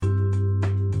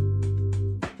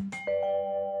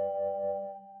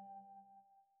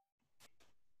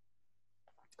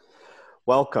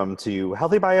Welcome to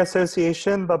Healthy by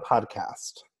Association, the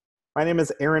podcast. My name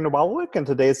is Aaron Walwick, and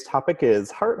today's topic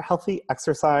is Heart Healthy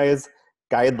Exercise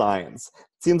Guidelines.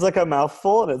 It seems like a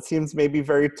mouthful, and it seems maybe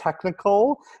very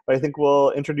technical, but I think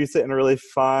we'll introduce it in a really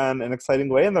fun and exciting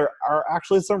way. And there are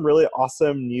actually some really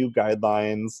awesome new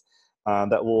guidelines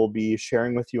that we'll be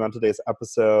sharing with you on today's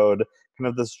episode, kind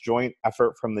of this joint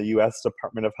effort from the U.S.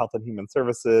 Department of Health and Human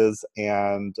Services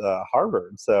and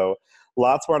Harvard. So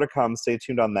lots more to come. Stay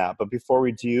tuned on that. But before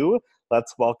we do,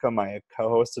 let's welcome my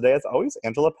co-host today, as always,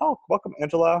 Angela Pelk. Welcome,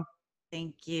 Angela.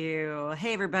 Thank you.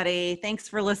 Hey, everybody. Thanks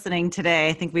for listening today.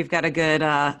 I think we've got a good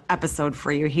episode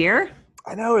for you here.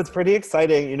 I know, it's pretty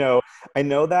exciting. I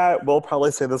know that we'll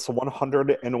probably say this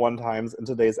 101 times in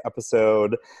today's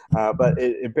episode, but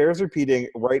it bears repeating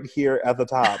right here at the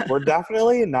top. We're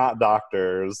definitely not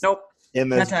doctors. Nope. In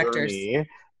this journey.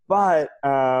 But,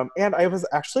 and I was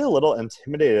actually a little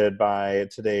intimidated by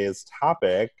today's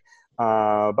topic,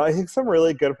 but I think some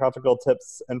really good practical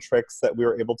tips and tricks that we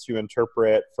were able to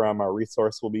interpret from our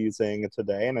resource we'll be using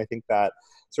today. And I think that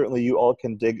certainly you all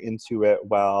can dig into it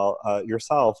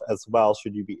yourself as well,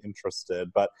 should you be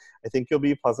interested. But I think you'll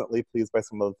be pleasantly pleased by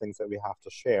some of the things that we have to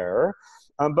share.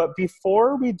 But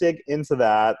before we dig into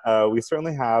that, we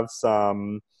certainly have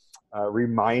some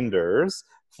reminders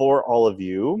for all of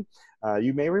you.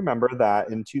 You may remember that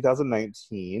in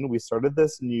 2019, we started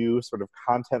this new sort of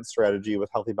content strategy with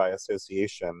Healthy by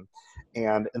Association.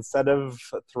 And instead of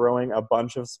throwing a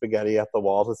bunch of spaghetti at the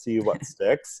wall to see what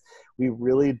sticks, we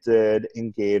really did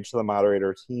engage the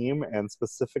moderator team and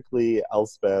specifically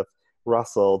Elspeth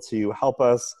Russell to help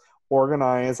us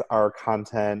organize our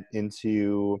content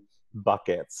into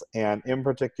buckets. And in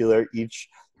particular, each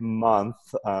month,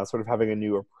 sort of having a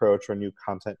new approach or a new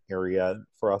content area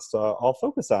for us to all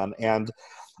focus on. And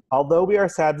although we are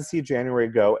sad to see January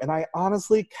go, and I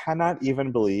honestly cannot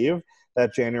even believe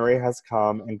that January has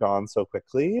come and gone so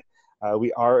quickly,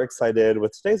 we are excited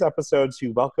with today's episode to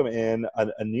welcome in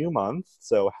a new month.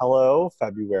 So hello,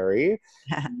 February,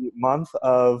 month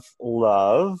of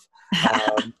love.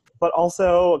 But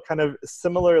also kind of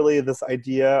similarly, this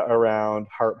idea around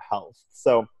heart health.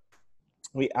 So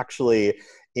we actually,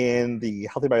 in the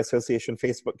Healthy by Association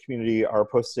Facebook community, are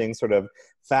posting sort of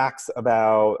facts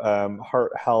about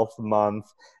Heart Health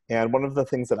Month. And one of the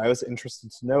things that I was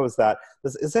interested to know is that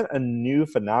this isn't a new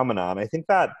phenomenon. I think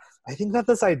that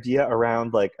this idea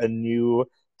around like a new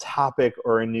topic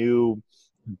or a new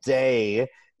day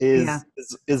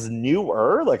is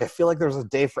newer. Like, I feel like there's a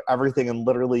day for everything, and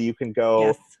literally you can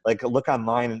go like look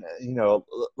online and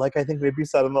like I think maybe you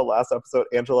said in the last episode,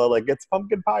 Angela, like it's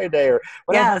pumpkin pie day or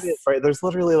whatever it is, right? There's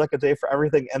literally like a day for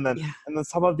everything, and then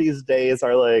some of these days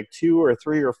are like 2 or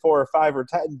 3 or 4 or 5 or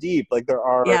 10 deep. Like there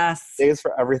are days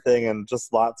for everything and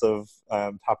just lots of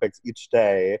topics each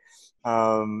day.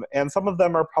 And some of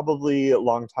them are probably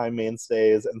longtime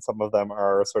mainstays, and some of them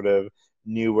are sort of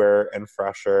newer and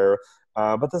fresher.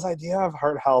 But this idea of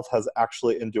heart health has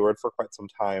actually endured for quite some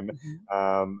time.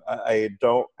 I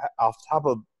don't, off the top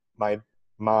of my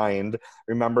mind,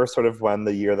 remember sort of when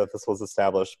the year that this was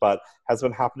established, but has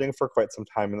been happening for quite some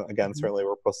time. And again, certainly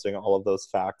we're posting all of those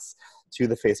facts to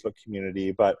the Facebook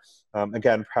community. But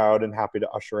again, proud and happy to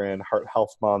usher in Heart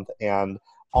Health Month and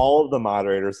all of the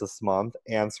moderators this month,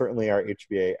 and certainly our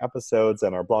HBA episodes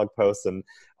and our blog posts and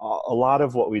a lot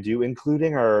of what we do,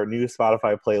 including our new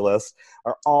Spotify playlist,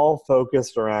 are all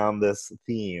focused around this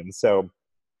theme. So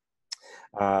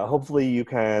hopefully you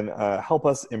can help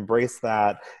us embrace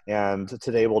that. And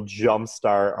today we'll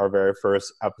jumpstart our very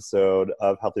first episode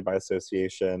of Healthy by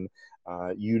Association,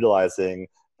 utilizing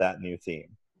that new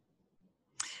theme.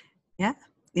 Yeah,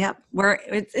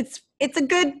 it's a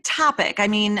good topic. I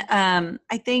mean,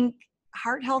 I think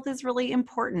heart health is really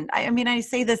important. I mean, I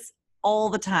say this all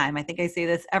the time. I think I say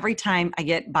this every time I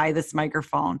get by this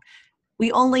microphone.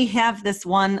 We only have this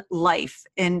one life.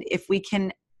 And if we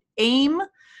can aim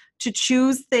to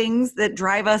choose things that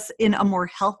drive us in a more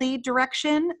healthy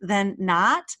direction than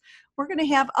not, we're going to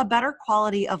have a better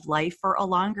quality of life for a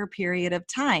longer period of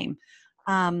time.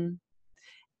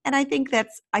 And I think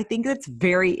that's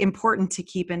very important to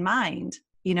keep in mind.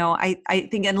 I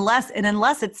think unless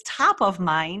it's top of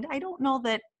mind, I don't know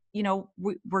that,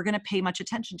 we're going to pay much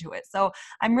attention to it. So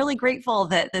I'm really grateful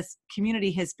that this community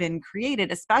has been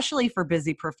created, especially for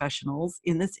busy professionals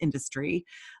in this industry,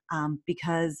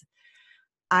 because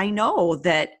I know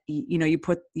that, you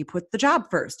put the job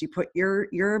first, you put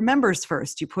your members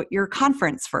first, you put your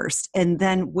conference first, and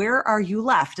then where are you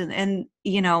left? And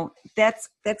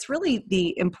that's really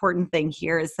the important thing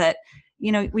here is that,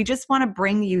 we just want to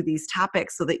bring you these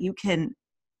topics so that you can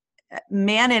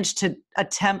manage to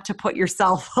attempt to put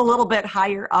yourself a little bit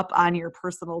higher up on your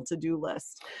personal to-do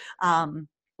list.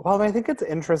 Well, and I think it's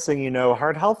interesting,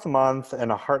 Heart Health Month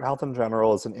and heart health in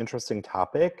general is an interesting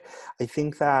topic. I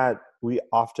think that we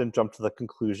often jump to the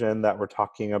conclusion that we're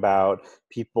talking about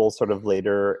people sort of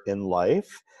later in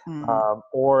life,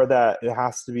 or that it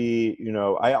has to be,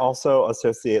 I also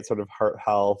associate sort of heart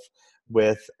health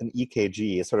with an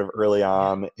EKG sort of early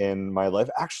on in my life.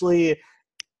 Actually,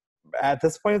 at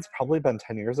this point, it's probably been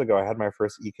 10 years ago. I had my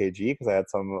first EKG because I had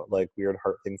some like weird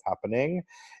heart things happening.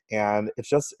 And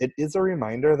it is a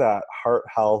reminder that heart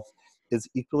health is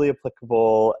equally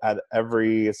applicable at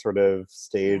every sort of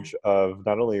stage of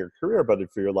not only your career, but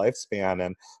for your lifespan.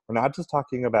 And we're not just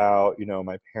talking about,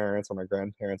 my parents or my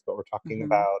grandparents, but we're talking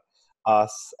about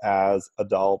us as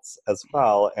adults as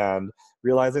well. And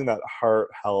realizing that heart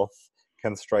health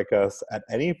can strike us at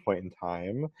any point in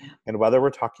time. And whether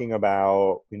we're talking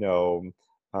about,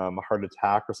 a heart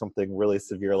attack or something really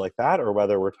severe like that, or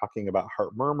whether we're talking about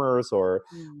heart murmurs or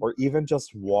even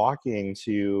just walking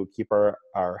to keep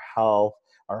our health,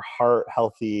 our heart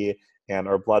healthy and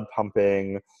our blood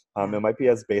pumping, it might be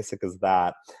as basic as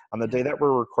that. On the day that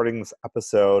we're recording this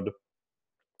episode,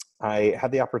 I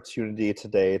had the opportunity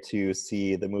today to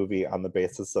see the movie On the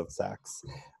Basis of Sex,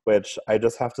 which I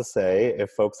just have to say, if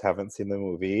folks haven't seen the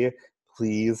movie,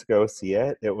 please go see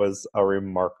it. It was a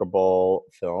remarkable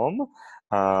film.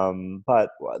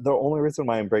 But the only reason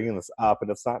why I'm bringing this up,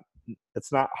 and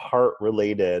it's not heart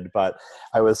related, but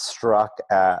I was struck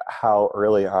at how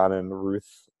early on in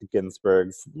Ruth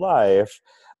Ginsburg's life,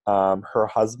 her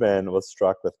husband was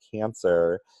struck with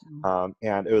cancer,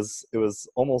 and it was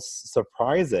almost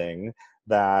surprising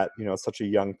that such a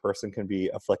young person can be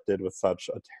afflicted with such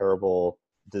a terrible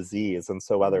disease. And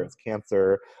so whether it's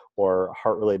cancer or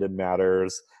heart related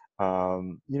matters,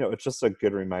 it's just a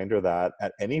good reminder that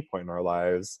at any point in our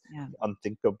lives,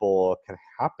 unthinkable can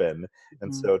happen.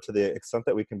 And so to the extent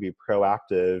that we can be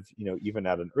proactive, even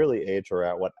at an early age or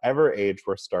at whatever age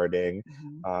we're starting,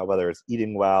 whether it's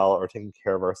eating well or taking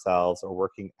care of ourselves or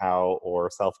working out or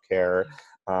self-care,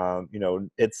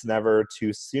 it's never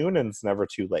too soon and it's never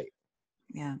too late.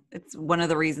 Yeah, it's one of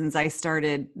the reasons I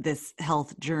started this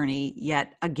health journey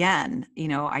yet again.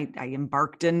 I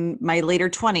embarked in my later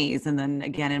 20s and then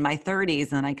again in my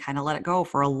 30s, and I kind of let it go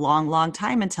for a long, long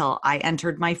time until I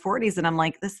entered my 40s. And I'm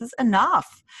like, this is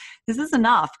enough. This is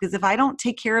enough. Because if I don't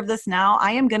take care of this now,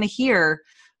 I am going to hear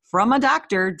from a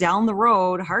doctor down the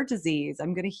road, heart disease.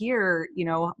 I'm going to hear,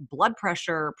 blood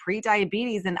pressure,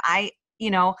 pre-diabetes. And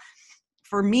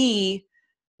for me,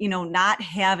 not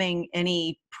having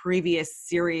any previous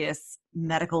serious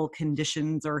medical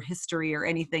conditions or history or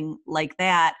anything like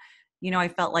that, I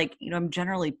felt like, I'm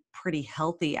generally pretty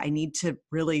healthy. I need to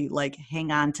really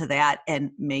hang on to that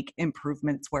and make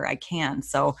improvements where I can.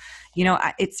 So,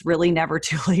 it's really never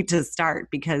too late to start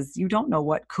because you don't know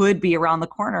what could be around the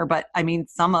corner. But I mean,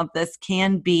 some of this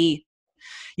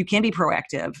you can be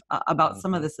proactive about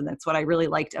some of this. And that's what I really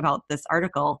liked about this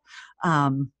article.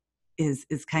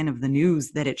 Is kind of the news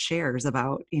that it shares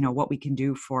about, what we can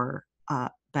do for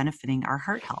benefiting our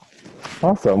heart health.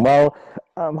 Awesome. Well,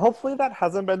 hopefully that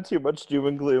hasn't been too much doom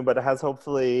and gloom, but it has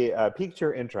hopefully piqued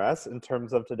your interest in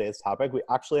terms of today's topic. We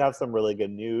actually have some really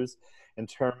good news in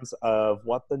terms of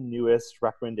what the newest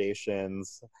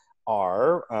recommendations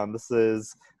are. This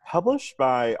is published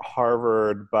by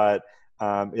Harvard, but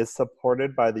is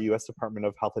supported by the U.S. Department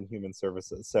of Health and Human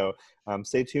Services. So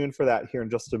stay tuned for that here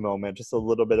in just a moment. Just a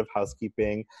little bit of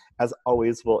housekeeping. As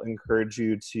always, we'll encourage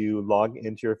you to log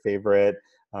into your favorite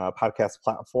podcast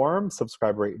platform,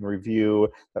 subscribe, rate, and review.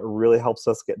 That really helps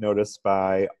us get noticed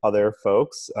by other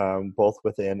folks, both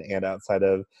within and outside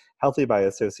of Healthy by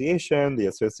Association, the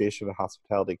Association of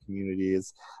Hospitality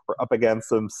Communities. We're up against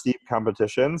some steep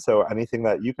competition, so anything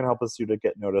that you can help us do to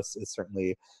get noticed is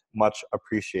certainly much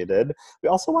appreciated. We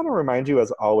also want to remind you,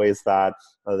 as always, that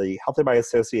the Healthy by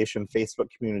Association Facebook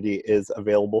community is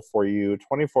available for you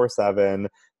 24/7,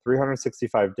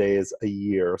 365 days a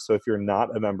year. So if you're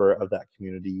not a member of that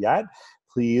community yet,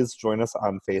 please join us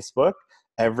on Facebook.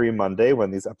 Every Monday when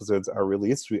these episodes are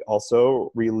released, we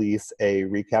also release a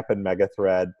recap and mega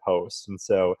thread post. And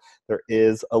so there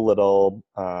is a little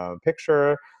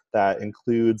picture that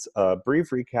includes a brief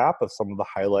recap of some of the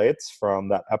highlights from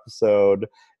that episode,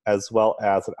 as well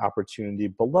as an opportunity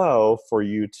below for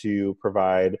you to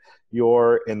provide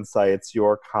your insights,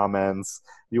 your comments,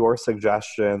 your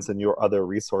suggestions, and your other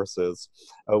resources.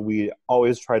 We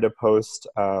always try to post,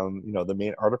 the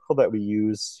main article that we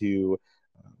use to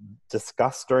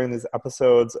discussed during these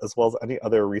episodes, as well as any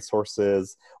other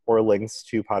resources or links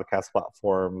to podcast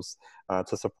platforms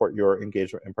to support your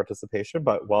engagement and participation,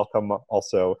 but welcome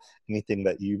also anything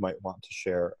that you might want to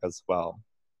share as well.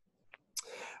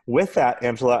 With that,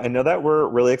 Angela, I know that we're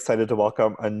really excited to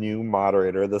welcome a new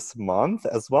moderator this month,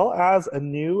 as well as a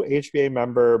new HBA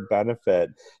member benefit.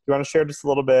 You want to share just a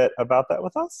little bit about that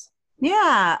with us?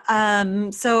 Yeah.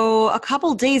 So a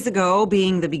couple days ago,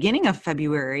 being the beginning of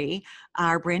February,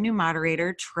 our brand new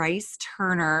moderator, Trice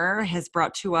Turner, has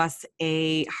brought to us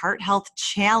a heart health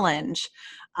challenge.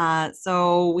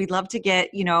 So we'd love to get,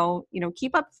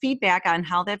 keep up feedback on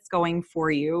how that's going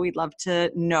for you. We'd love to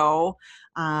know.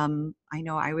 I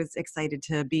know I was excited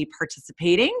to be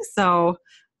participating. So,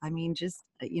 I mean, just,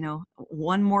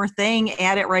 one more thing,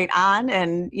 add it right on,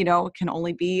 and, can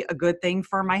only be a good thing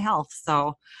for my health.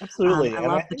 So Absolutely. I And I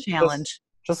love the think challenge.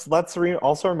 just let's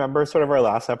also remember sort of our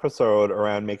last episode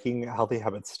around making healthy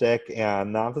habits stick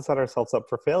and not to set ourselves up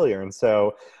for failure. And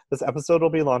so this episode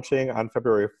will be launching on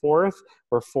February 4th.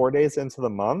 We're 4 days into the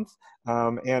month.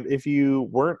 And if you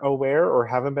weren't aware or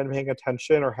haven't been paying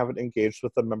attention or haven't engaged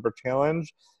with the member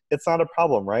challenge, it's not a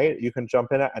problem, right? You can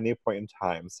jump in at any point in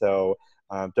time. So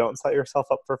don't set yourself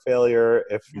up for failure.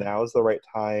 If now is the right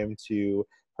time to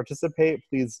participate,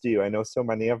 please do. I know so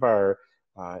many of our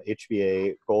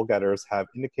HBA goal getters have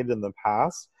indicated in the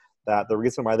past that the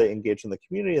reason why they engage in the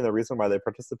community and the reason why they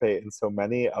participate in so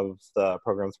many of the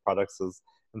programs, products,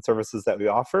 and services that we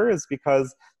offer is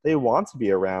because they want to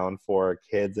be around for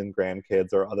kids and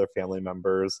grandkids or other family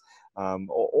members,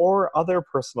 or other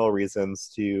personal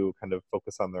reasons to kind of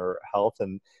focus on their health,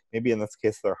 and maybe in this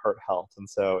case their heart health. And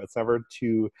so it's never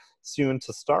too soon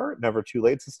to start, never too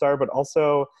late to start, but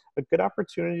also a good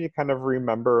opportunity to kind of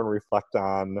remember and reflect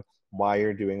on why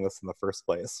you're doing this in the first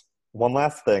place. One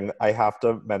last thing I have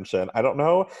to mention. I don't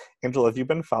know, Angela, if you've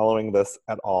been following this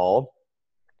at all.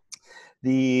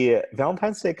 The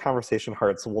Valentine's Day Conversation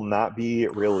Hearts will not be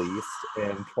released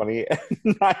in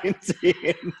 2019.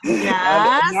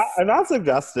 Yes. I'm not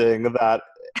suggesting that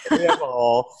any at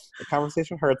all the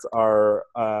Conversation Hearts are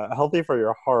healthy for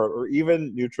your heart or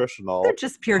even nutritional. They're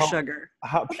just pure sugar.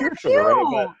 Pure sugar,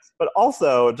 right? But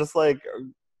also just like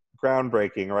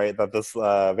groundbreaking, right? That this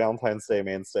Valentine's Day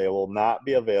mainstay will not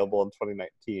be available in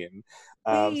 2019.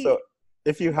 So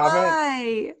if you haven't,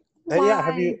 why?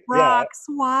 have you? Brock's,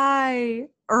 why?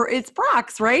 Or it's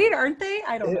Brock's, right? Aren't they?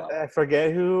 I don't know. I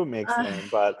forget who makes them,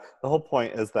 but the whole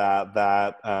point is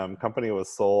that company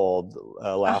was sold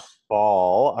last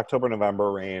fall, October,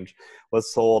 November range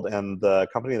was sold, and the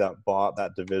company that bought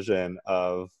that division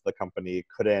of the company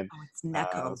couldn't it's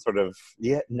Necco.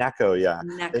 Necco, yeah.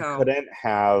 Necco. They couldn't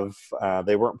have,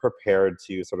 they weren't prepared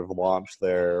to sort of launch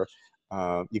their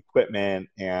equipment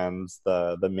and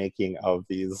the making of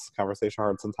these Conversation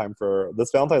Hearts in time for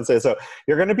this Valentine's Day. So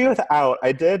you're going to be without.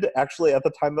 I did actually, at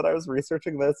the time that I was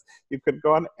researching this, you could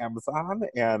go on Amazon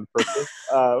and purchase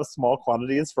small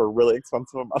quantities for really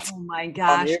expensive amounts. Oh my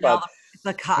gosh, now it's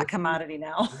a commodity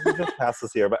now. Just past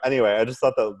this year. But anyway, I just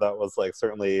thought that was like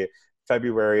certainly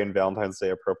February and Valentine's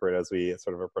Day appropriate as we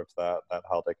sort of approach that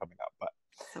holiday coming up. But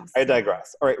I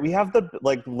digress. All right, we have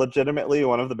legitimately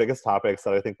one of the biggest topics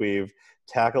that I think we've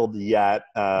tackled yet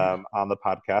on the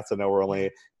podcast. I know we're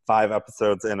only 5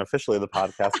 episodes in officially the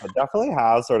podcast, but definitely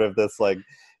have sort of this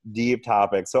deep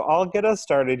topic. So I'll get us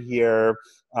started here,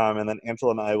 and then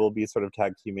Angela and I will be sort of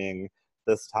tag teaming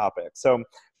this topic. So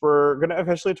we're going to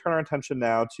officially turn our attention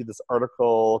now to this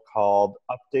article called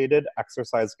Updated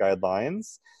Exercise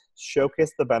Guidelines,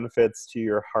 Showcase the Benefits to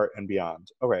Your Heart and Beyond.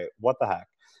 Okay, what the heck?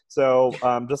 So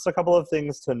just a couple of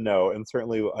things to note, and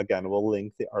certainly, again, we'll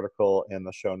link the article in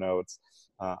the show notes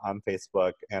on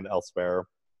Facebook and elsewhere.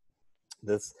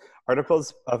 This article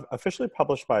is officially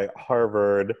published by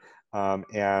Harvard,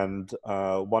 and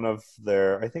one of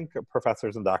their, I think,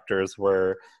 professors and doctors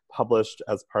were published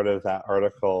as part of that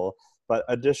article. But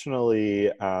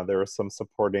additionally, there were some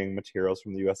supporting materials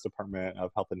from the U.S. Department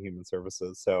of Health and Human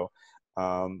Services. So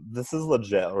this is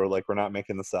legit, or we're not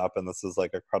making this up, and this is a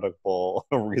credible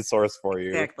resource for you.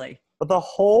 Exactly. But the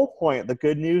whole point, the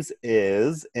good news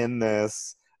is in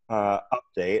this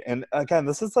update, and again,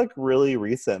 this is really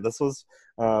recent. This was,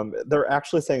 they're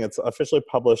actually saying it's officially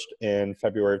published in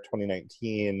February of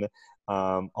 2019.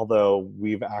 Although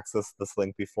we've accessed this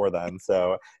link before then,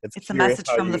 so it's a message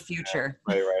from the future.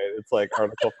 Right. It's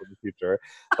article from the future.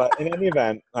 But in any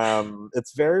event,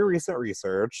 it's very recent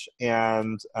research,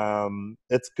 and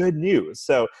it's good news.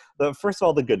 So first of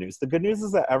all, the good news. The good news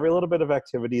is that every little bit of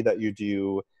activity that you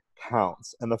do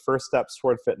counts, and the first steps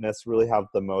toward fitness really have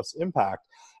the most impact.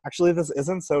 Actually, this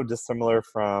isn't so dissimilar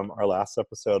from our last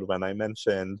episode when I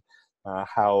mentioned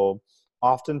how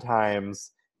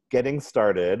oftentimes getting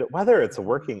started, whether it's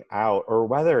working out or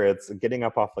whether it's getting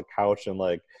up off the couch and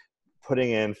like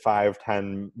putting in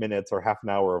 5-10 minutes or half an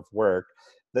hour of work,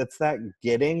 that's that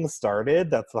getting started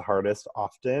that's the hardest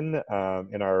often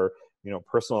in our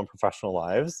personal and professional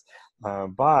lives.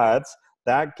 But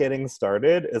that getting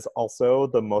started is also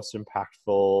the most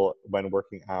impactful when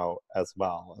working out as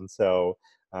well. And so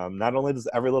not only does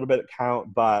every little bit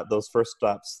count, but those first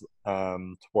steps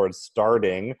towards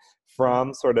starting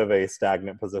from sort of a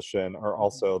stagnant position are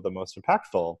also the most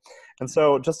impactful. And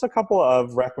so just a couple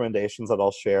of recommendations that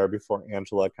I'll share before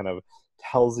Angela kind of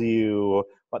tells you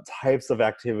what types of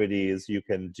activities you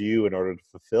can do in order to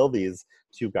fulfill these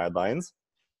two guidelines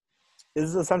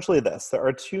is essentially this. There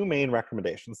are two main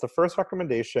recommendations. The first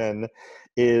recommendation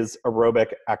is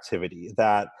aerobic activity,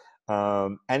 that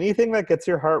anything that gets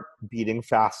your heart beating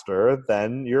faster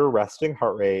than your resting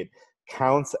heart rate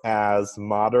counts as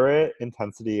moderate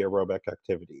intensity aerobic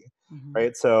activity,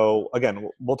 right? So again,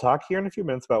 we'll talk here in a few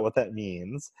minutes about what that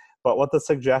means, but what the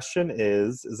suggestion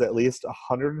is at least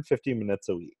 150 minutes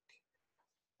a week.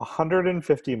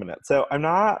 150 minutes. So I'm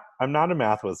not a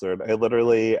math wizard. I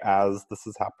literally, as this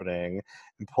is happening,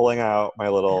 I'm pulling out my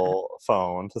little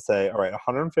phone to say, all right,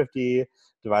 150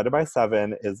 divided by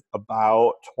 7 is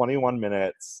about 21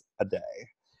 minutes a day,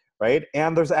 right?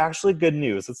 And there's actually good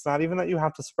news. It's not even that you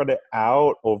have to spread it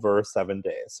out over 7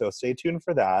 days. So stay tuned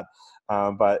for that.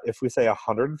 But if we say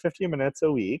 150 minutes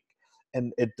a week,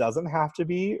 and it doesn't have to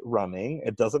be running,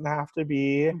 it doesn't have to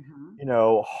be,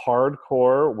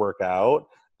 hardcore workout.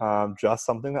 Just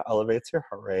something that elevates your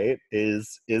heart rate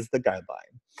is the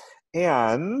guideline.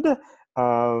 And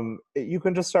you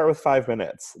can just start with 5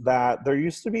 minutes. That there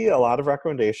used to be a lot of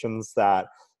recommendations that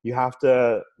you have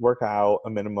to work out a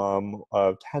minimum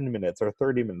of 10 minutes or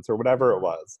 30 minutes or whatever it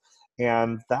was.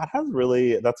 And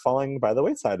that's falling by the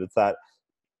wayside. It's that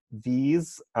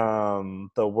these, the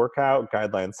workout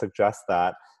guidelines suggest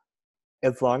that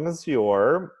as long as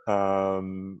you're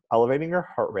elevating your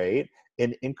heart rate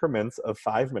in increments of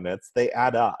 5 minutes, they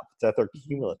add up, that they're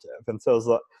cumulative. And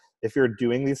so if you're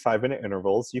doing these 5-minute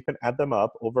intervals, you can add them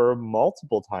up over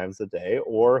multiple times a day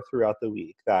or throughout the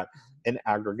week, that in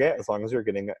aggregate, as long as you're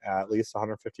getting at least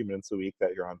 150 minutes a week,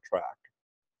 that you're on track.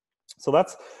 So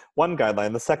that's one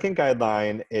guideline. The second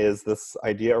guideline is this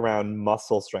idea around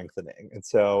muscle strengthening. And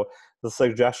so the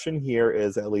suggestion here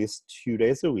is at least 2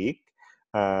 days a week,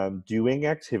 doing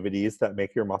activities that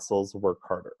make your muscles work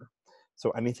harder. So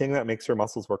anything that makes your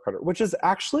muscles work harder, which is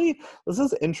actually, this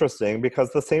is interesting because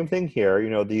the same thing here,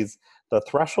 the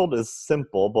threshold is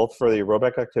simple, both for the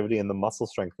aerobic activity and the muscle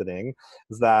strengthening,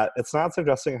 is that it's not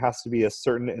suggesting it has to be a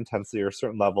certain intensity or a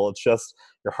certain level. It's just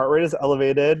your heart rate is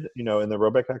elevated, in the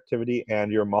aerobic activity,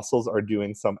 and your muscles are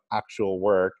doing some actual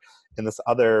work in this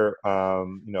other,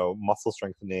 muscle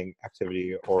strengthening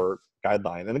activity or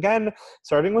guideline. And again,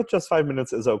 starting with just 5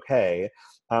 minutes is okay.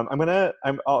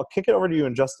 I'll kick it over to you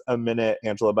in just a minute,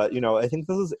 Angela, but I think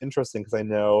this is interesting because I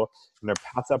know in our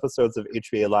past episodes of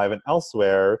HBA Live and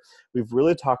elsewhere, we've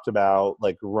really talked about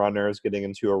like runners getting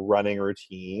into a running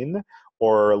routine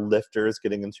or lifters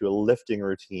getting into a lifting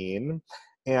routine.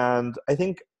 And I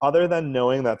think other than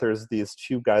knowing that there's these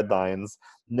two guidelines,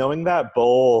 knowing that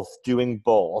doing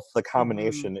both, the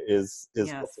combination is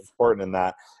what's important, in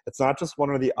that it's not just one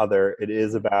or the other, it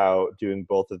is about doing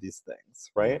both of these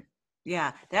things, right?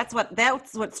 Yeah, that's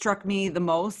what struck me the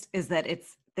most, is that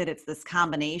it's this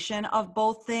combination of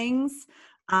both things,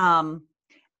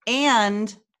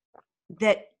 and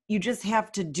that you just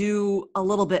have to do a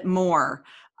little bit more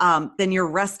than your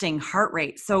resting heart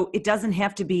rate. So it doesn't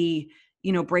have to be,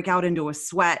 break out into a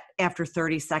sweat after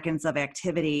 30 seconds of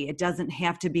activity. It doesn't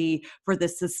have to be for the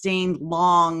sustained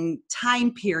long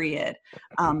time period.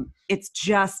 It's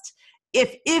just,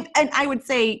 and I would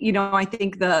say, I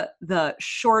think the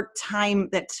short time,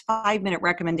 that 5-minute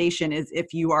recommendation is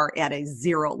if you are at a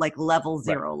zero, like level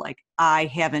zero, like I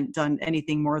haven't done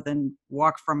anything more than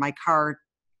walk from my car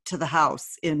to the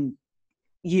house in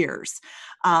years.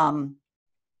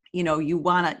 You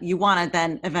want to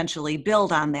then eventually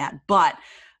build on that. But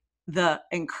the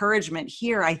encouragement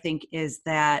here, I think, is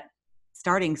that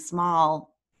starting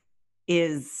small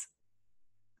is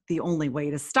the only way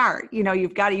to start. You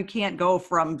can't go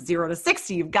from 0 to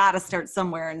 60. You've got to start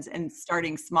somewhere, and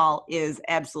starting small is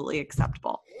absolutely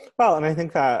acceptable. Well, and I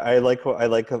think that I like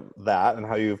that and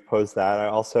how you've posed that. I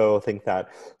also think that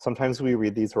sometimes we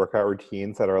read these workout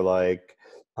routines that are like,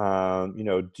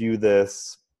 do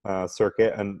this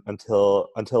circuit until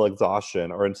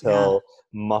exhaustion or until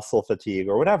muscle fatigue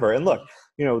or whatever. And look,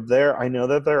 I know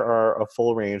that there are a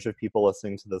full range of people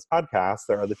listening to this podcast.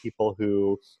 There are the people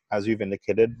who, as you've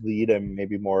indicated, lead a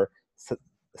maybe more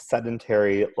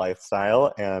sedentary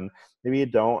lifestyle and maybe you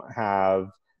don't have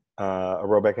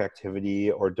aerobic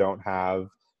activity or don't have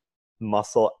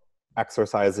muscle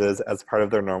exercises as part of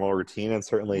their normal routine, and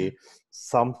certainly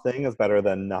something is better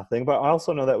than nothing. But I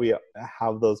also know that we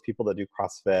have those people that do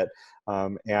CrossFit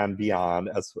and beyond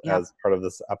as part of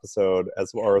this episode,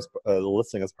 as well as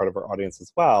listening as part of our audience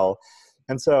as well.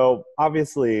 And so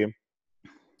obviously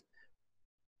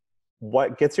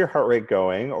what gets your heart rate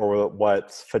going or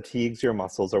what fatigues your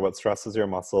muscles or what stresses your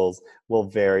muscles will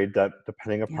vary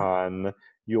depending upon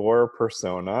your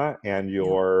persona and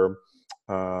your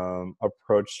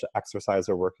approach to exercise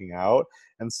or working out.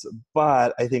 And so,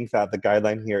 but I think that the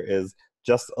guideline here is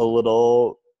just a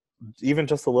little, even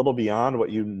just a little beyond what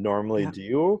you normally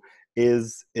do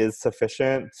is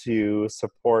sufficient to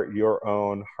support your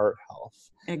own heart health.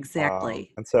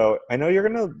 Exactly. And so I know you're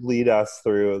going to lead us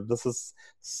through, this is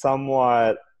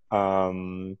somewhat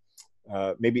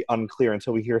maybe unclear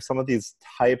until we hear some of these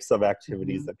types of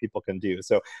activities that people can do.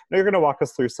 So now you're going to walk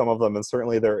us through some of them, and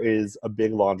certainly there is a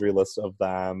big laundry list of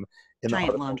them in the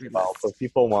article laundry as well. list. So if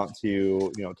people want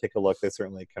to, take a look, they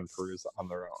certainly can peruse on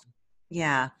their own.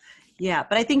 Yeah.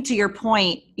 But I think to your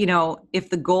point, if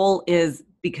the goal is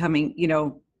becoming,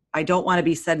 I don't want to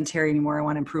be sedentary anymore, I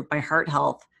want to improve my heart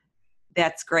health,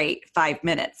 that's great, 5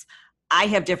 minutes. I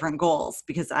have different goals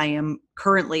because I am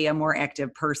currently a more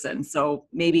active person. So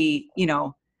maybe,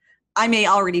 I may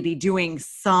already be doing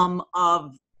some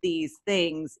of these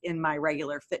things in my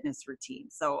regular fitness routine.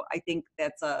 So I think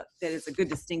that is a good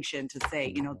distinction to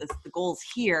say, the goals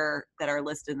here that are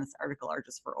listed in this article are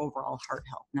just for overall heart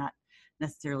health, not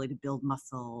necessarily to build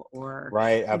muscle or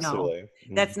right. Absolutely.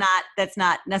 That's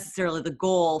not necessarily the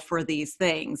goal for these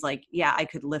things. Like, I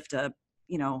could lift a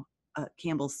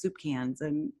Campbell's soup cans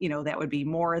and that would be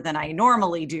more than I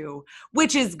normally do,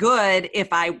 which is good if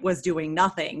I was doing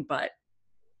nothing, but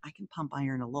I can pump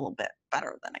iron a little bit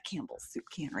better than a Campbell's soup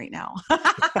can right now.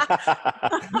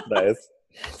 Nice.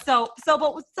 But some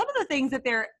of the things that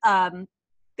they're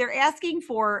asking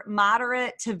for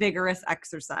moderate to vigorous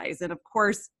exercise. And of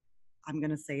course, I'm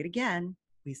going to say it again.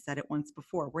 We said it once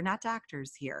before. We're not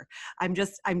doctors here. I'm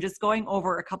just going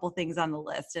over a couple things on the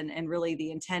list, and really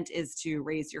the intent is to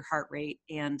raise your heart rate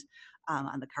and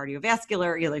on the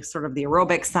cardiovascular, like sort of the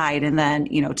aerobic side, and then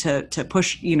to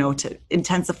push, to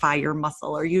intensify your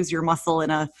muscle or use your muscle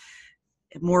in a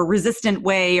more resistant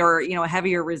way or a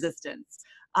heavier resistance.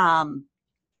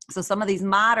 So some of these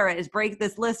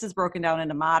this list is broken down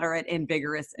into moderate and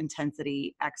vigorous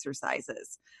intensity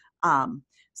exercises.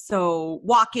 So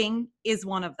walking is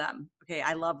one of them. Okay.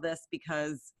 I love this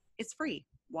because it's free.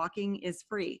 Walking is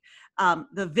free.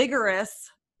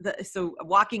 So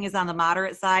walking is on the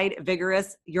moderate side,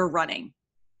 vigorous, you're running,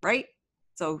 right?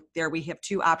 So there we have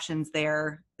two options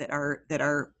there that are,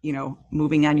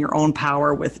 moving on your own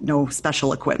power with no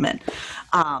special equipment.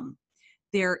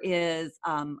 There is,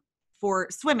 for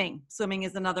swimming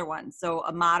is another one. So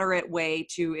a moderate way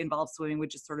to involve swimming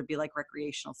would just sort of be like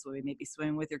recreational swimming, maybe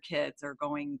swimming with your kids or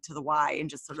going to the Y and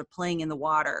just sort of playing in the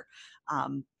water.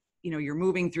 You're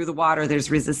moving through the water,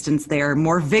 there's resistance there.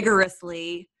 More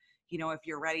vigorously, if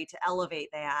you're ready to elevate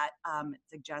that, it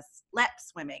suggests lap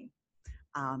swimming.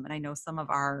 And I know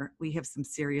we have some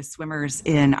serious swimmers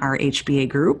in our HBA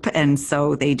group, and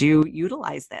so they do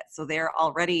utilize that. So they're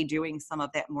already doing some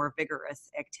of that more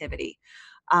vigorous activity.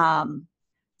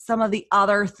 Some of the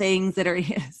other things that are,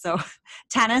 so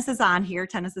tennis is on here.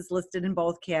 Tennis is listed in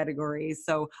both categories.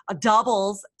 So a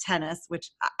doubles tennis, which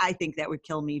I think that would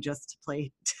kill me just to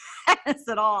play tennis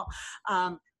at all.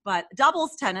 But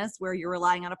doubles tennis, where you're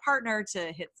relying on a partner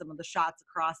to hit some of the shots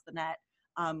across the net,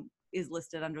 is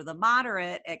listed under the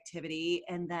moderate activity.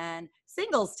 And then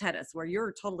singles tennis, where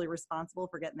you're totally responsible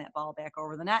for getting that ball back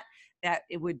over the net, that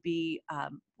it would be,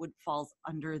 falls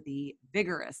under the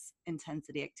vigorous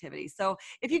intensity activity. So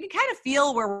if you can kind of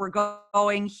feel where we're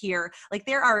going here, like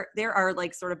there are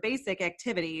like sort of basic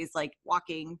activities like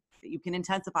walking that you can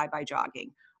intensify by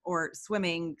jogging, or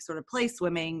swimming, sort of play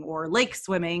swimming or lake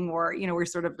swimming, or, we're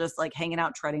sort of just like hanging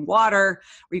out, treading water,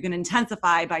 where you can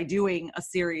intensify by doing a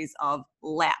series of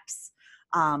laps.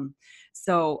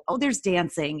 There's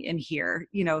dancing in here,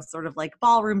 sort of like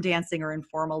ballroom dancing or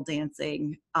informal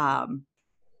dancing,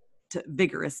 to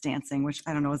vigorous dancing, which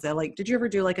I don't know, is that like, did you ever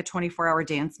do like a 24-hour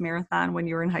dance marathon when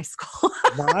you were in high school?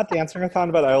 Not dance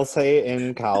marathon, but I will say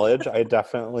in college, I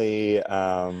definitely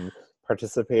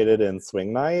participated in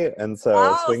swing night, and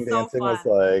so swing dancing was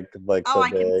like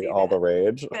the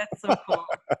rage. That's so cool.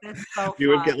 That's so We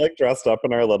would get like dressed up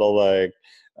in our little like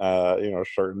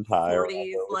shirt and tie.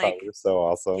 40s, like, so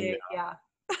awesome. Yeah.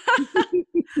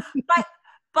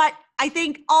 But I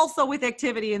think also with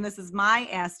activity, and this is my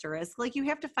asterisk, like you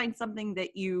have to find something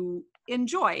that you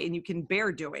enjoy and you can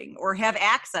bear doing or have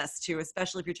access to,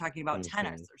 especially if you're talking about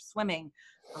tennis or swimming,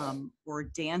 or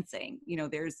dancing. You know,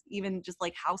 there's even just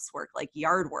like housework, like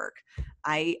yard work.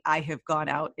 I have gone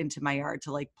out into my yard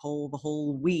to like pull the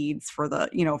whole weeds for the,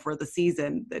 you know, for the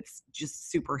season. That's just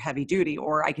super heavy duty.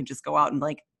 Or I can just go out and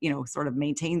like, you know, sort of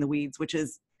maintain the weeds, which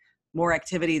is more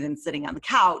activity than sitting on the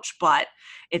couch, but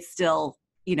it's still,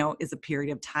 you know, is a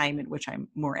period of time in which I'm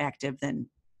more active than,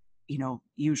 you know,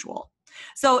 usual.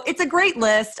 So it's a great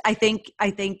list. I think,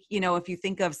 you know, if you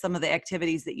think of some of the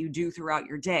activities that you do throughout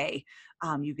your day,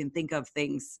 you can think of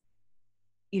things,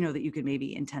 you know, that you could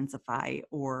maybe intensify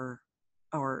or,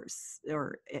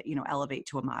 you know, elevate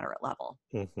to a moderate level.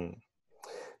 Mm-hmm.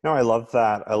 No, I love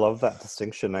that. I love that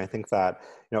distinction. I think that,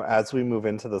 you know, as we move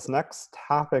into this next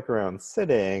topic around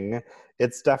sitting,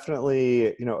 it's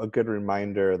definitely, you know, a good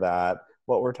reminder that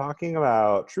what we're talking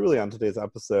about truly on today's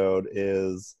episode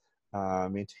is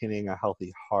maintaining a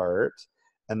healthy heart,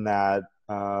 and that,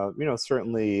 you know,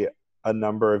 certainly a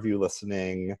number of you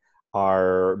listening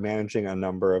are managing a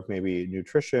number of maybe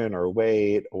nutrition or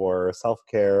weight or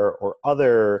self-care or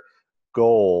other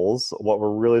goals. What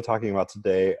we're really talking about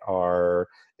today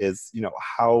is, you know,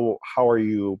 how are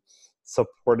you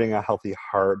supporting a healthy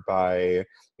heart by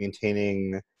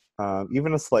maintaining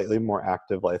even a slightly more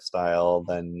active lifestyle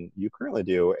than you currently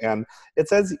do. And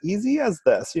it's as easy as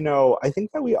this. You know, I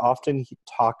think that we often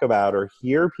talk about or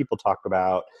hear people talk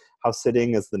about how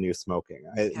sitting is the new smoking.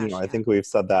 I think we've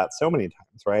said that so many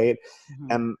times, right?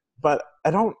 Mm-hmm. But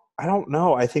I don't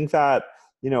know. I think that,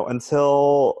 you know,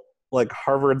 until like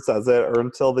Harvard says it, or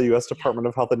until the U.S. Department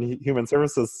of Health and Human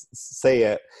Services say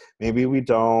it, maybe we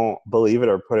don't believe it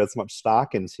or put as much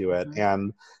stock into it. Mm-hmm.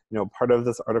 And, you know, part of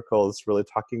this article is really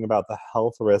talking about the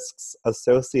health risks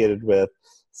associated with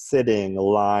sitting,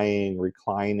 lying,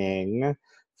 reclining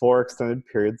for extended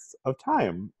periods of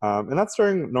time. And that's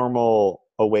during normal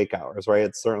awake hours, right?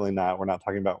 It's certainly not, we're not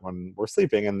talking about when we're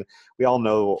sleeping. And we all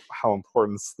know how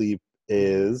important sleep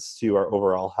is to our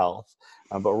overall health.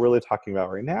 But what we're really talking about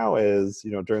right now is,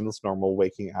 you know, during this normal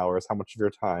waking hours, how much of your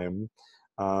time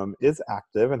is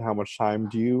active and how much time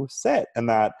do you sit? And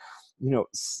that, you know,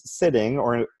 sitting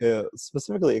or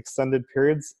specifically extended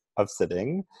periods of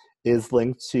sitting is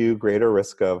linked to greater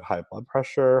risk of high blood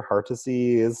pressure, heart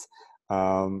disease,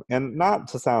 and not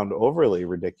to sound overly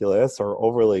ridiculous or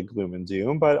overly gloom and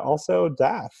doom, but also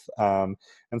death. And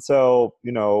so,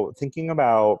 you know, thinking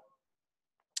about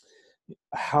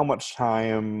how much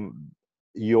time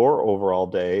your overall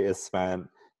day is spent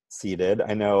seated.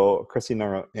 I know Christine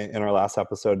in our last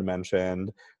episode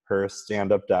mentioned her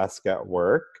stand-up desk at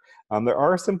work. There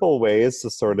are simple ways to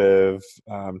sort of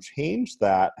change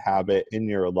that habit in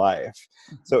your life.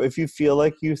 Mm-hmm. So if you feel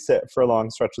like you sit for long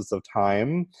stretches of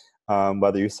time,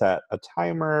 whether you set a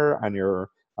timer on your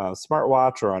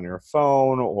smartwatch or on your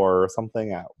phone or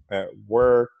something at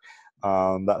work,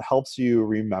 that helps you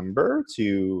remember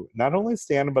to not only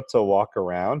stand but to walk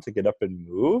around, to get up and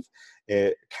move.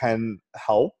 It can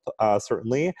help,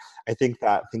 certainly. I think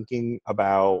that thinking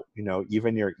about, you know,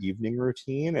 even your evening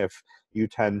routine, if you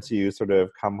tend to sort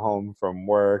of come home from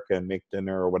work and make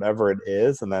dinner or whatever it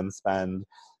is, and then spend,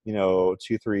 you know,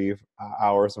 2-3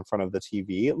 hours in front of the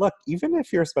TV. Look, even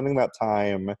if you're spending that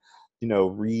time, you know,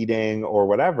 reading or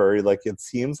whatever, like it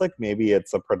seems like maybe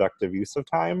it's a productive use of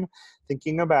time.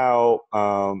 Thinking about,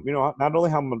 you know, not only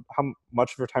how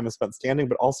much of your time is spent standing,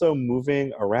 but also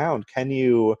moving around. Can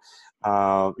you,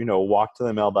 you know, walk to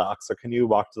the mailbox, or can you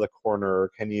walk to the corner?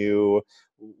 Can you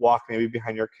walk maybe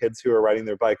behind your kids who are riding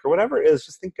their bike or whatever it is?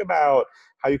 Just think about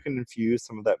how you can infuse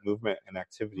some of that movement and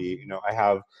activity. You know, I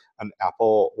have an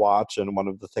Apple Watch, and one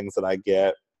of the things that I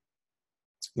get,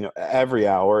 you know, every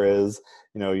hour is,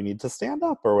 you know, you need to stand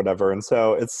up or whatever. And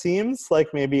so it seems like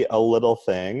maybe a little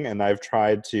thing. And I've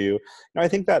tried to, you know, I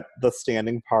think that the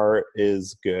standing part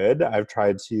is good. I've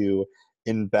tried to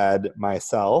embed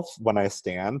myself when I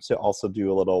stand to also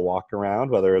do a little walk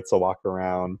around, whether it's a walk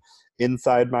around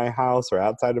inside my house or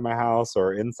outside of my house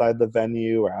or inside the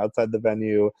venue or outside the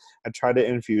venue. I try to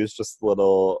infuse just a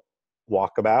little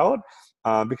walkabout.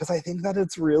 Because I think that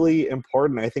it's really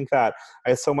important. I think that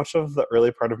so much of the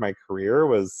early part of my career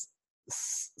was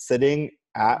sitting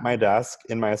at my desk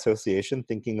in my association,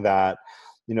 thinking that,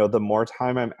 the more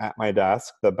time I'm at my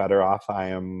desk, the better off I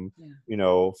am,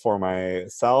 for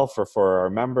myself or for our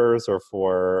members or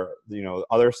for,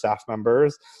 other staff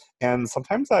members. And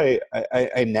sometimes I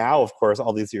now, of course,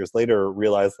 all these years later,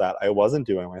 realize that I wasn't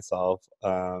doing myself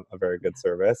a very good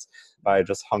service by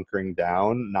just hunkering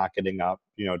down, not getting up,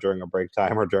 during a break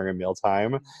time or during a meal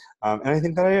time. And I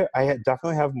think that I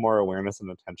definitely have more awareness and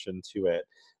attention to it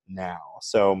now.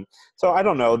 So I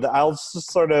don't know. I'll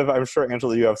just sort of, I'm sure,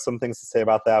 Angela, you have some things to say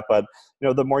about that, but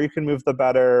the more you can move, the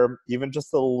better. Even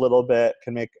just a little bit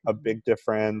can make a big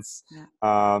difference.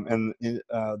 And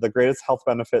the greatest health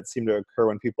benefits seem to occur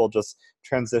when people just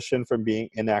transition from being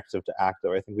inactive to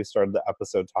active. I think we started the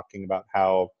episode talking about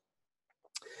how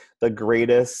the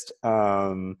greatest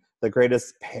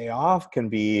payoff can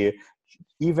be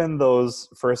even those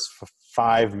first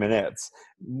 5 minutes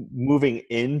moving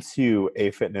into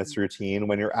a fitness routine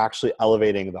when you're actually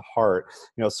elevating the heart.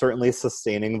 Certainly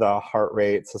sustaining the heart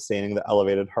rate, sustaining the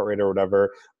elevated heart rate or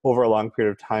whatever over a long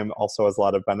period of time also has a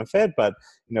lot of benefit. But,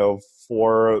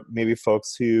 for maybe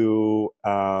folks who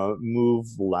move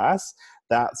less,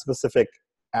 that specific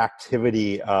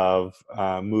activity of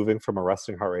moving from a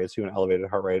resting heart rate to an elevated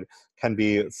heart rate can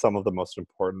be some of the most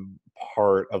important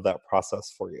part of that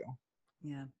process for you.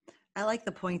 Yeah. I like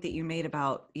the point that you made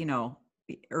about,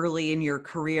 early in your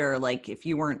career, like if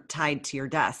you weren't tied to your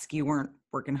desk, you weren't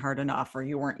working hard enough, or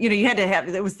you weren't, you had to have,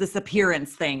 it was this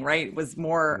appearance thing, right? It was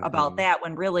more about that,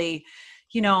 when really,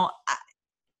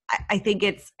 I think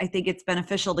it's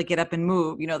beneficial to get up and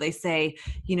move. They say,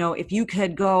 if you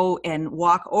could go and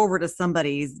walk over to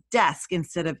somebody's desk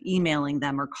instead of emailing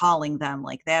them or calling them,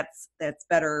 like that's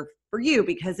better for you,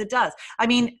 because it does. I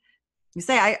mean, you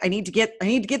say, I need to get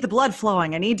the blood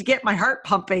flowing. I need to get my heart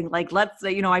pumping. Like, let's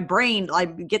say, my brain, I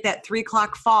get that 3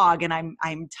 o'clock fog and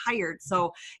I'm tired.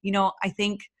 So, I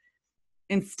think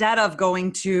instead of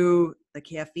going to the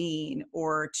caffeine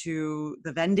or to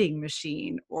the vending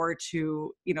machine or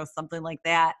to, something like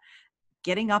that,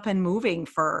 getting up and moving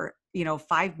for,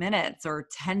 5 minutes or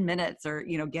 10 minutes, or,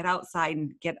 get outside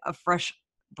and get a fresh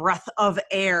breath of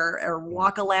air or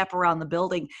walk a lap around the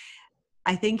building.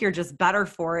 I think you're just better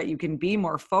for it. You can be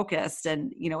more focused,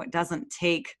 and, it doesn't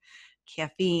take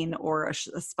caffeine or a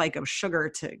spike of sugar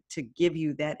to give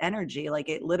you that energy. Like,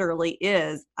 it literally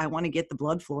is, I want to get the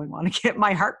blood flowing, I want to get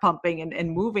my heart pumping,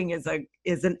 and moving is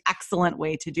an excellent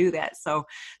way to do that. So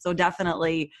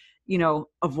definitely,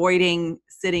 avoiding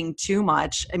sitting too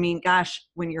much. I mean, gosh,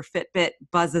 when your Fitbit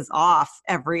buzzes off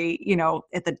every,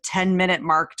 at the 10-minute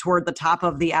mark toward the top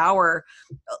of the hour,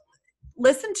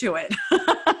 listen to it.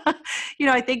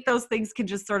 I think those things can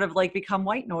just sort of like become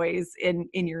white noise in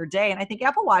your day. And I think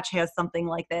Apple Watch has something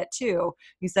like that too.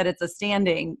 You said it's a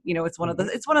standing, it's one of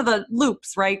the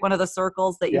loops, right? One of the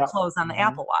circles that you close on the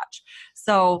Apple Watch.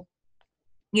 So,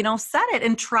 set it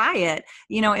and try it.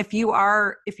 If you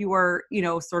are,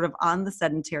 sort of on the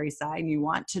sedentary side and you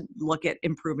want to look at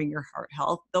improving your heart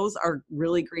health, those are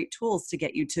really great tools to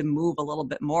get you to move a little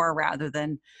bit more, rather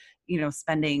than,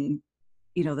 spending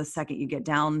the second you get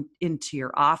down into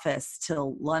your office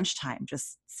till lunchtime,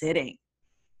 just sitting.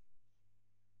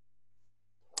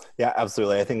 Yeah,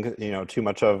 absolutely. I think, too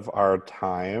much of our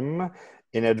time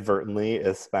inadvertently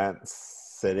is spent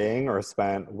sitting or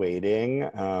spent waiting.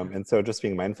 And so just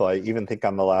being mindful, I even think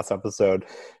on the last episode,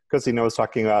 Christina was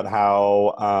talking about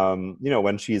how,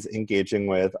 when she's engaging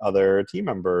with other team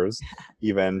members,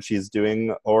 even she's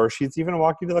even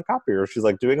walking to the copy, or she's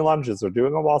like doing lunges or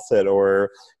doing a wall sit,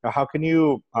 or how can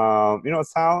you,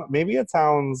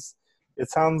 it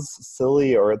sounds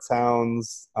silly, or it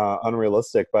sounds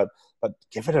unrealistic, but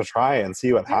give it a try and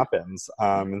see what happens,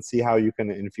 and see how you can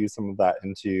infuse some of that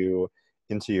into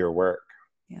your work.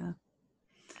 Yeah.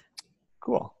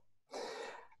 Cool.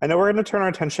 I know we're going to turn our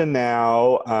attention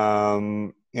now.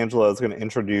 Angela is going to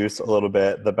introduce a little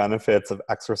bit the benefits of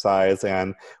exercise,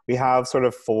 and we have sort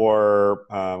of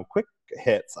 4 quick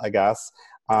hits, I guess,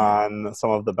 on some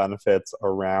of the benefits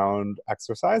around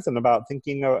exercise, and about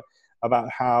thinking about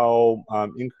how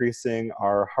increasing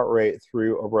our heart rate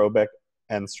through aerobic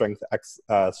and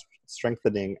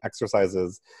strengthening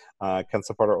exercises can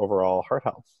support our overall heart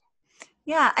health.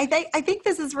 Yeah, I think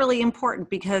this is really important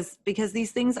because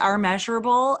these things are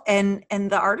measurable, and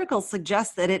the article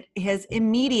suggests that it has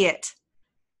immediate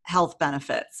health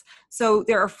benefits. So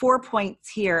there are 4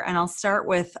 points here, and I'll start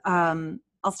with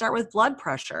blood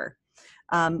pressure.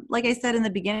 Like I said in the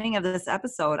beginning of this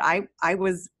episode, I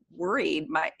was worried.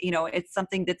 It's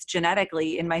something that's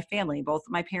genetically in my family. Both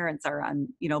of my parents are on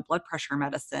blood pressure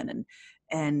medicine,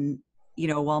 and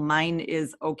while mine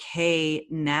is okay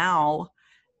now,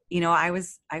 I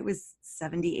was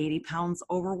 70, 80 pounds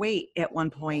overweight at one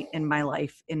point in my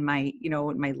life, in my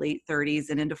late 30s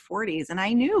and into 40s. And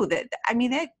I knew that,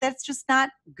 that's just not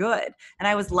good. And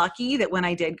I was lucky that when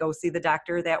I did go see the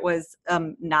doctor, that was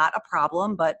not a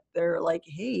problem, but they're like,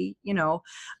 hey,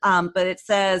 but it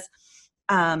says,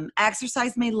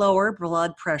 exercise may lower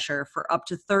blood pressure for up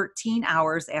to 13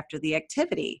 hours after the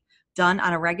activity. Done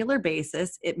on a regular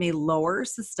basis, it may lower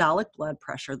systolic blood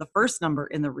pressure, the first number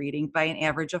in the reading, by an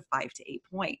average of 5 to 8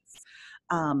 points.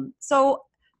 So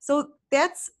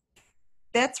that's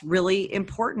really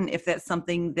important if that's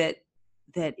something that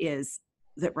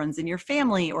runs in your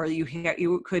family, or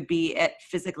you could be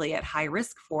physically at high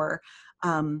risk for.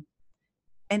 And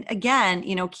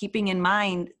again, keeping in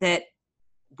mind that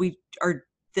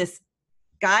this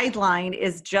guideline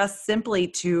is just simply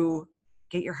to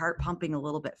get your heart pumping a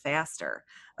little bit faster,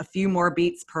 a few more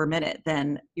beats per minute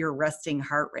than your resting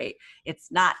heart rate.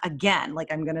 It's not, again, like,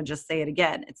 I'm going to just say it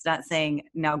again, it's not saying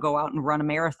now go out and run a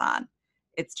marathon.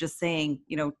 It's just saying,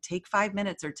 take 5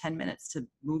 minutes or 10 minutes to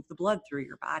move the blood through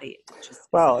your body.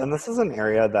 Well, and this is an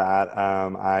area that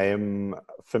I'm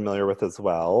familiar with as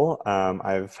well.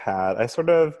 High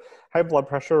blood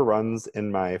pressure runs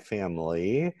in my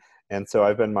family. And so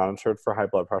I've been monitored for high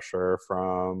blood pressure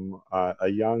from a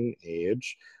young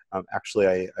age.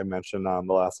 Actually, I mentioned on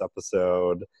the last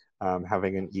episode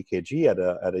having an EKG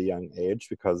at a young age,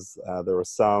 because there was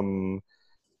some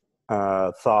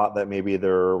thought that maybe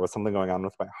there was something going on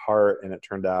with my heart, and it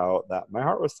turned out that my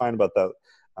heart was fine, but that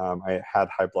I had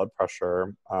high blood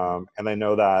pressure. And I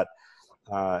know that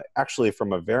actually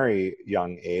from a very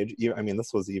young age,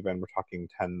 this was we're talking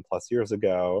 10 plus years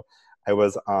ago, I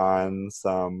was on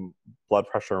some blood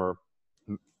pressure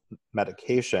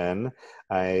medication.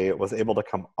 I was able to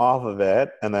come off of it.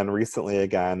 And then recently,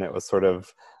 again, it was sort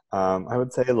of, I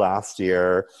would say last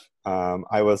year,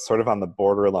 I was sort of on the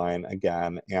borderline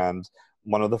again. And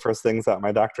one of the first things that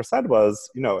my doctor said was,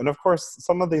 and of course,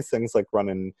 some of these things like run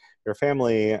in your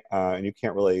family, and you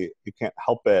can't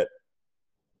help it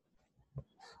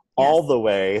all the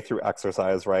way through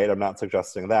exercise, right? I'm not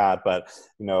suggesting that, but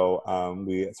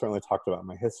we certainly talked about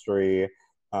my history,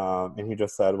 and he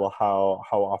just said, "Well, how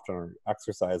often are you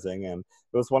exercising?" And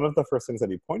it was one of the first things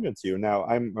that he pointed to. Now,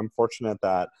 I'm fortunate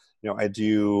that I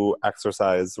do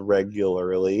exercise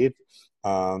regularly.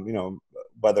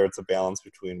 Whether it's a balance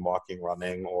between walking,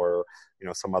 running, or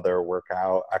some other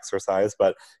workout exercise.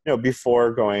 But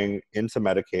before going into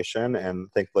medication, and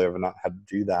thankfully I've not had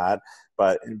to do that,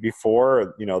 but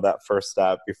before that first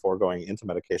step, before going into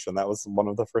medication, that was one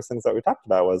of the first things that we talked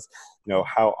about was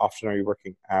how often are you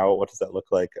working out? What does that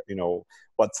look like?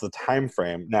 What's the time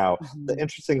frame? Now, the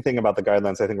interesting thing about the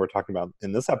guidelines I think we're talking about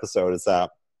in this episode is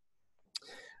that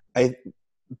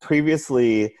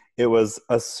previously it was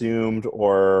assumed,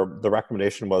 or the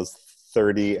recommendation was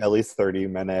at least 30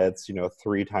 minutes,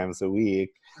 3 times a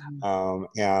week.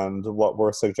 And what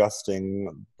we're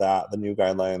suggesting that the new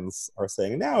guidelines are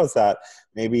saying now is that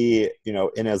maybe,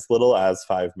 in as little as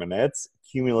 5 minutes,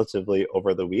 cumulatively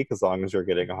over the week, as long as you're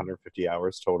getting 150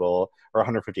 hours total, or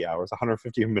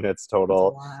 150 minutes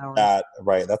total.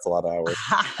 That's a lot of hours.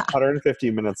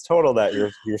 150 minutes total that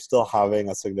you're still having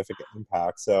a significant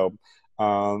impact. So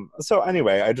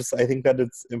anyway, I think that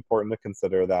it's important to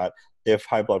consider that if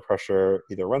high blood pressure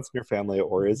either runs in your family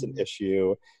or is an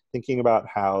issue, thinking about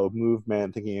how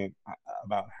movement, thinking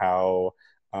about how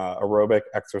aerobic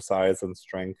exercise and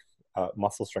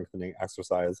muscle strengthening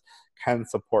exercise can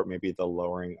support maybe the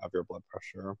lowering of your blood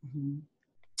pressure.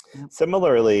 Yep.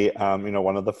 Similarly,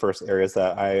 one of the first areas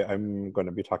that I'm going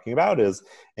to be talking about is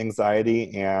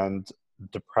anxiety and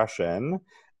depression.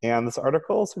 And this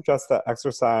article suggests that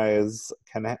exercise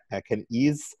can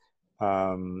ease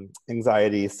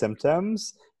anxiety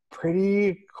symptoms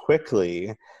pretty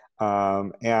quickly,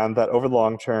 and that over the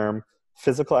long term,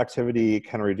 physical activity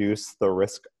can reduce the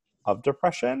risk of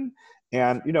depression.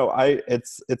 And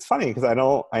it's funny because I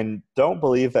don't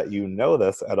believe that you know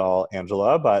this at all,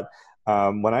 Angela, but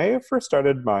when I first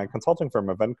started my consulting firm,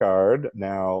 Avantgarde,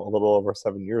 now a little over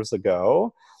 7 years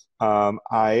ago,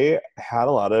 I had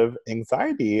a lot of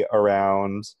anxiety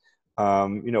around,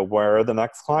 where the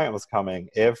next client was coming,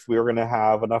 if we were going to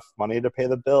have enough money to pay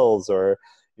the bills, or,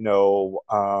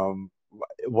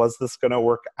 was this going to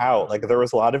work out? Like, there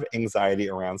was a lot of anxiety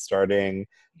around starting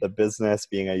the business,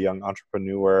 being a young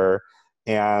entrepreneur.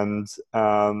 And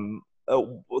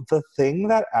the thing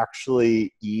that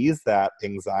actually eased that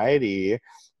anxiety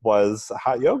was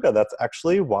hot yoga. That's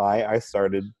actually why I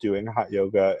started doing hot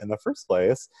yoga in the first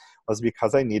place, was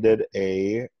because I needed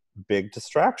a big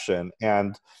distraction.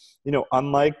 And,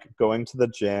 unlike going to the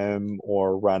gym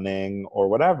or running or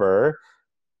whatever,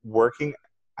 working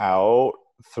out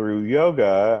through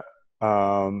yoga,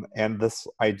 and this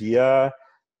idea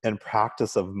and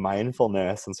practice of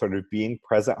mindfulness and sort of being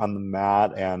present on the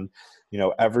mat, and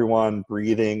everyone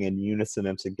breathing in unison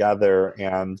and together,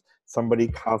 and somebody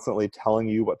constantly telling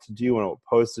you what to do and what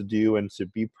pose to do, and to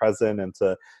be present and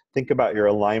to think about your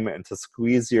alignment and to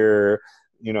squeeze your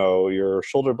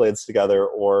shoulder blades together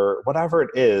or whatever it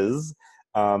is.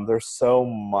 There's so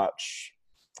much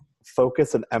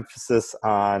focus and emphasis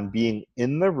on being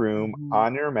in the room,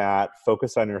 on your mat,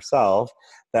 focused on yourself,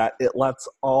 that it lets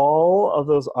all of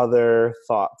those other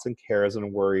thoughts and cares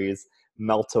and worries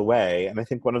melt away. And I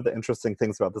think one of the interesting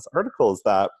things about this article is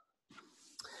that,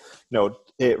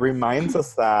 it reminds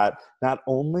us that not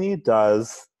only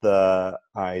does the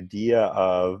idea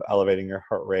of elevating your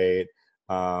heart rate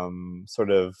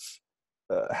sort of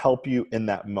help you in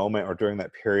that moment or during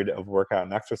that period of workout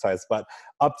and exercise, but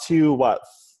up to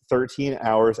 13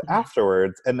 hours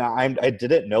afterwards. And I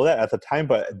didn't know that at the time,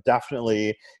 but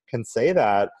definitely can say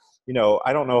that,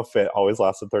 I don't know if it always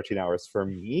lasted 13 hours for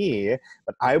me,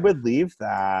 but I would leave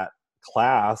that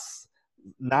class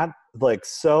not like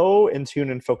so in tune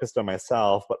and focused on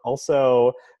myself, but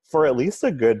also for at least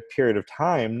a good period of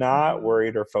time, not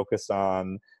worried or focused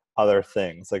on other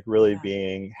things, like really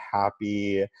being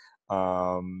happy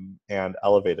and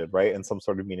elevated, right, in some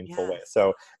sort of meaningful way.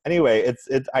 So anyway,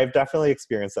 I've definitely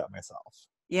experienced that myself.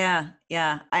 Yeah,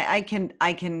 I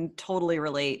can totally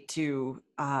relate to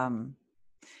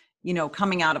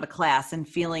coming out of a class and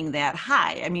feeling that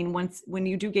high. I mean, when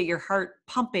you do get your heart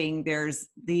pumping, there's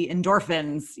the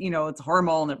endorphins, it's a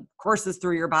hormone that courses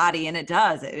through your body, and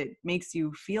it makes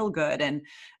you feel good. And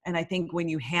I think when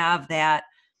you have that,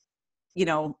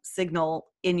 signal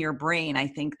in your brain, I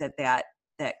think that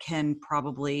can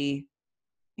probably,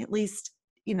 at least,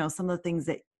 some of the things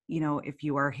that, if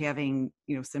you are having,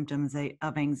 symptoms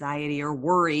of anxiety or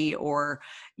worry or,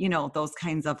 those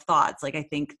kinds of thoughts, like I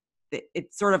think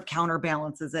it sort of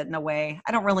counterbalances it in a way.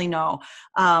 I don't really know.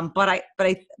 But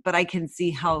I can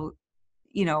see how,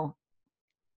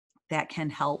 that can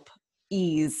help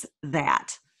ease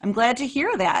that. I'm glad to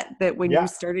hear that when you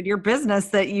started your business,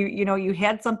 that you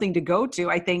had something to go to.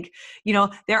 I think,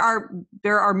 there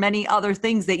are many other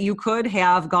things that you could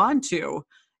have gone to,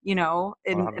 and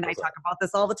I talk about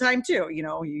this all the time too.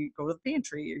 You go to the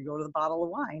pantry, you go to the bottle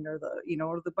of wine or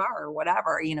or the bar or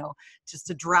whatever, just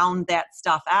to drown that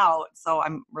stuff out. So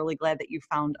I'm really glad that you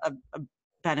found a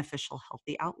beneficial,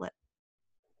 healthy outlet.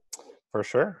 For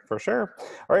sure.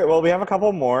 All right, well, we have a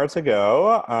couple more to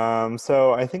go.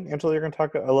 So I think, Angela, you're going to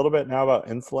talk a little bit now about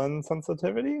insulin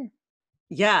sensitivity.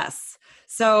 Yes.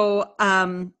 So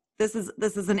this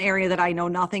is an area that I know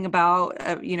nothing about,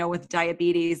 with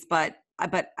diabetes, but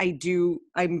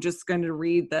I'm just going to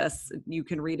read this. You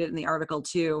can read it in the article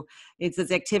too. It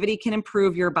says activity can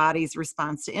improve your body's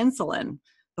response to insulin,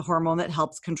 the hormone that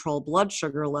helps control blood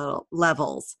sugar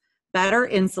levels. Better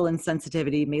insulin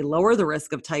sensitivity may lower the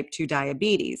risk of type 2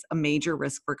 diabetes, a major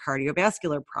risk for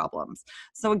cardiovascular problems.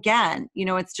 So again,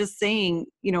 it's just saying,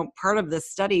 part of this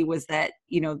study was that,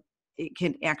 it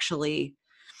can actually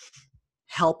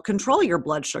help control your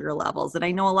blood sugar levels. And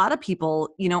I know a lot of people,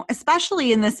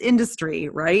 especially in this industry,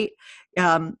 right?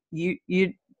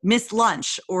 You miss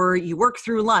lunch, or you work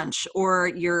through lunch, or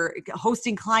you're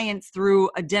hosting clients through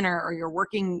a dinner, or you're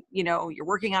working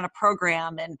on a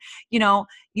program, and,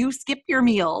 you skip your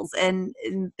meals, and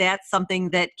that's something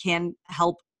that can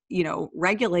help,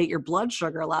 regulate your blood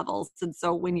sugar levels. And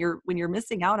so when you're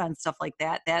missing out on stuff like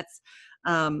that, that's,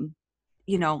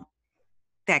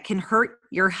 that can hurt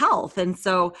your health. And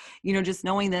so, just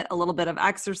knowing that a little bit of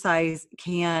exercise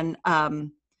can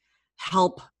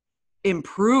help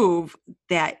improve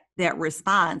that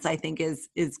response, I think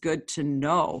is good to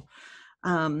know.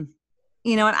 And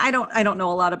I don't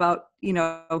know a lot about,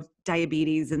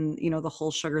 diabetes and, the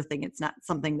whole sugar thing. It's not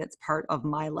something that's part of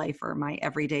my life or my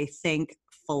everyday,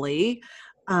 thankfully.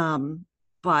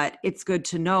 But it's good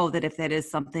to know that if that is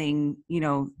something,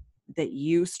 that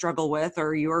you struggle with,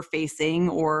 or you're facing,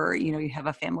 or, you have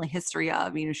a family history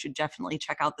of, you should definitely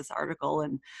check out this article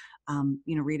and,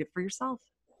 read it for yourself.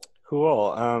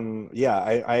 Cool.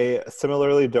 I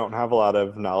similarly don't have a lot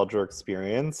of knowledge or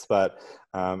experience, but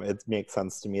it makes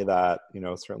sense to me that,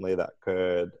 certainly that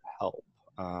could help,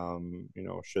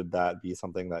 should that be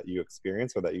something that you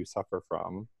experience or that you suffer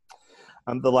from.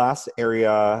 The last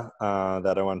area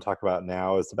that I want to talk about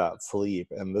now is about sleep.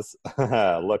 And this,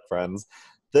 look, friends,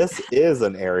 this is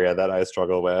an area that I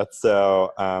struggle with.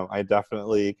 So I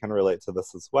definitely can relate to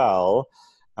this as well.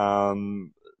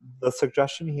 The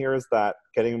suggestion here is that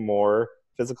getting more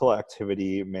physical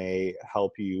activity may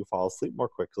help you fall asleep more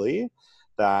quickly,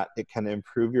 that it can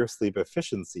improve your sleep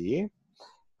efficiency,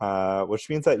 which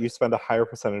means that you spend a higher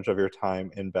percentage of your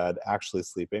time in bed actually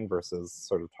sleeping versus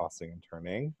sort of tossing and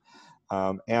turning.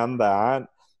 And that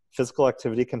physical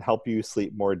activity can help you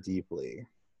sleep more deeply.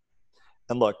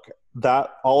 And look,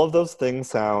 that all of those things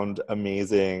sound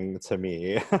amazing to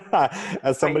me.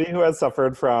 As somebody Right. who has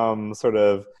suffered from sort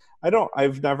of,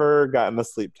 I've never gotten a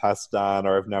sleep test done,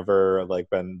 or I've never like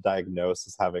been diagnosed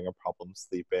as having a problem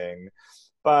sleeping.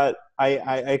 But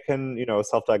I can,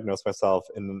 self-diagnose myself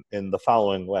in the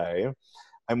following way.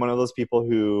 I'm one of those people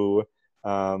who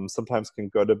sometimes can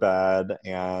go to bed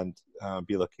and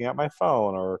be looking at my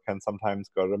phone, or can sometimes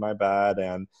go to my bed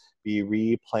and be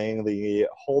replaying the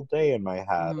whole day in my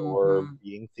head, or Hmm.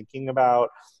 being thinking about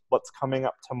what's coming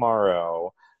up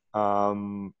tomorrow.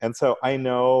 And so I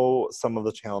know some of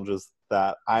the challenges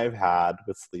that I've had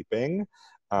with sleeping.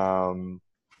 Um,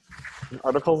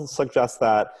 Articles suggest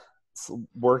that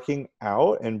working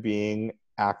out and being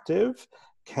active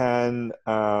can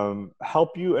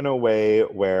help you in a way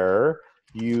where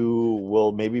you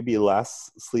will maybe be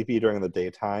less sleepy during the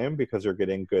daytime because you're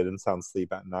getting good and sound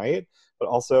sleep at night, but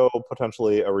also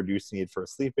potentially a reduced need for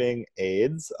sleeping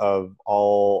aids of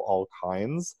all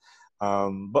kinds.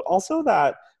 But also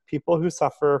that people who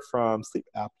suffer from sleep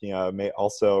apnea may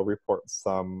also report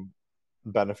some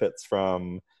benefits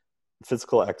from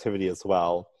physical activity as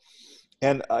well.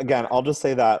 And again, I'll just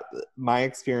say that my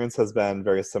experience has been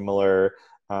very similar.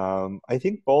 I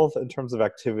think both in terms of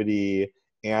activity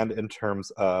and in terms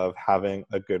of having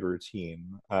a good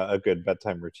routine, a good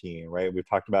bedtime routine, right? We've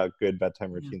talked about good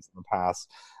bedtime Yeah. routines in the past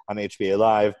on HBA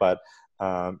Live, but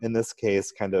in this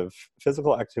case, kind of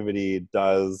physical activity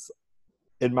does,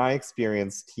 in my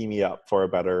experience, tee me up for a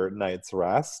better night's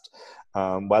rest.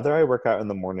 Whether I work out in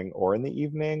the morning or in the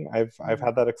evening, I've Mhm.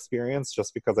 had that experience,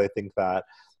 just because I think that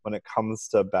when it comes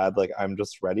to bed, like, I'm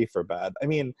just ready for bed. I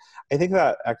mean, I think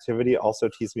that activity also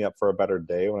tees me up for a better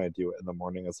day when I do it in the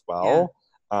morning as Yeah. well.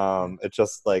 Yeah. It's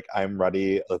just like I'm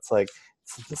ready. It's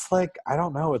just like, I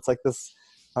don't know. It's like this.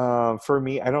 For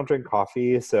me, I don't drink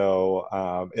coffee, so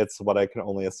it's what I can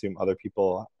only assume other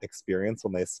people experience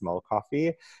when they smell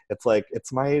coffee. It's like,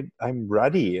 I'm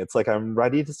ready. It's like, I'm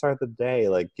ready to start the day.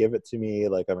 Like, give it to me.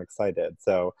 Like, I'm excited.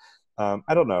 So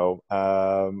I don't know.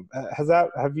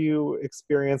 Have you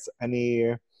experienced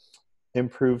any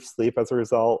improved sleep as a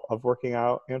result of working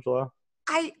out, Angela?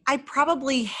 I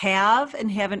probably have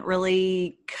and haven't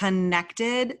really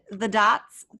connected the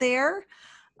dots there.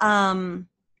 Um,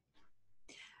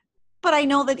 but I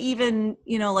know that even,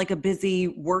 like a busy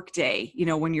work day,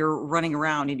 when you're running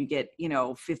around and you get,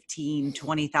 15,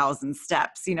 20,000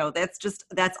 steps,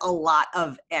 that's a lot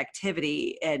of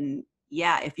activity. And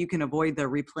yeah, if you can avoid the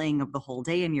replaying of the whole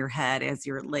day in your head as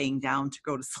you're laying down to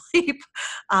go to sleep,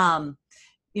 um,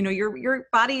 your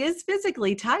body is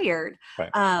physically tired.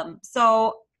 Right.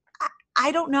 So I,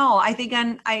 I don't know. I think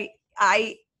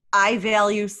I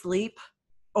value sleep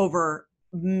over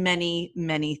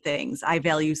many things. I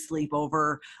value sleep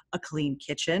over a clean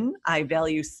kitchen. I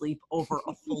value sleep over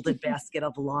a folded basket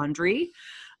of laundry.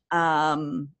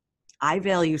 Um, I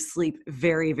value sleep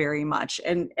very, very much,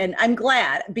 and I'm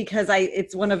glad, because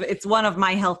it's one of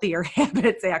my healthier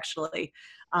habits, actually.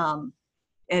 Um,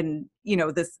 and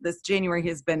this January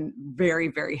has been very,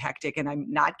 very hectic, and I'm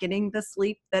not getting the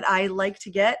sleep that I like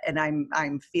to get, and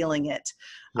I'm feeling it.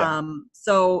 Yeah.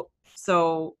 So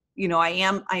I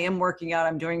am working out.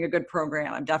 I'm doing a good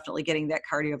program. I'm definitely getting that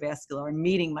cardiovascular. I'm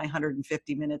meeting my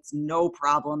 150 minutes, no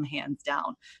problem, hands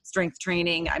down. Strength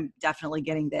training, I'm definitely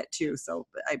getting that too. So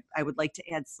I would like to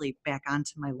add sleep back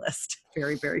onto my list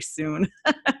very, very soon.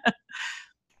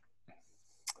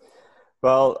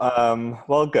 Well,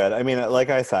 good. I mean, like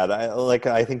I said,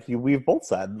 I think we've both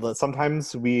said that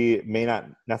sometimes we may not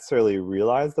necessarily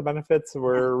realize the benefits Yeah.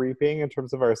 we're reaping in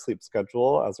terms of our sleep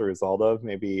schedule as a result of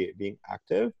maybe being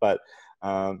active. But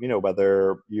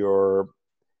whether you're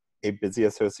a busy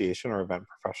association or event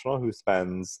professional who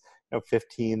spends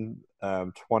 15,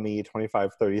 20,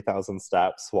 25, 30,000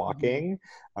 steps Mhm. walking,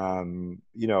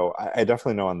 I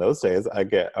definitely know on those days I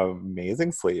get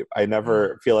amazing sleep. I Oh,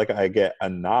 never feel like I get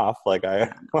enough. Like, I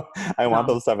yeah. I want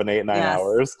No. those 7, 8, 9 Yes.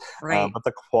 hours. Right. But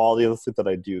the quality of the sleep that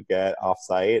I do get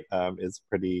offsite is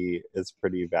pretty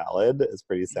valid, is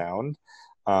pretty Yeah. sound.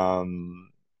 Um,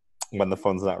 when the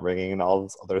phone's not ringing and all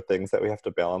those other things that we have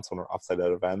to balance when we're offsite at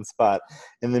events. But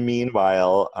in the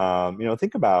meanwhile,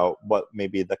 think about what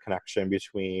maybe the connection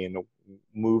between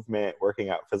movement, working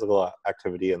out, physical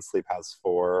activity, and sleep has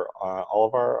for all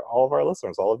of our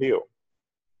listeners, all of you.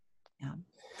 Yeah.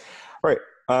 All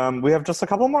right. We have just a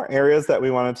couple more areas that we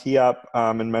want to tee up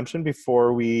and mention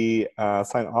before we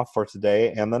sign off for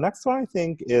today. And the next one, I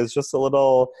think, is just a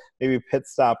little maybe pit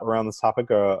stop around this topic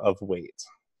of weight.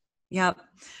 Yep.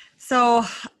 So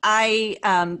I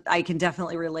can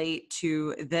definitely relate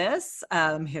to this,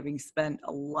 having spent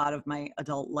a lot of my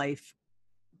adult life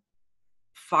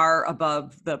far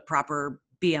above the proper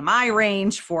BMI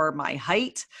range for my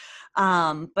height.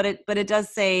 But it does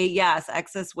say, yes,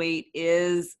 excess weight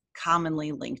is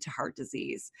commonly linked to heart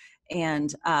disease.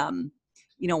 And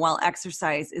while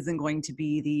exercise isn't going to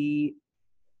be the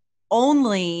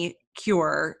only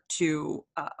cure to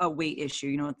a weight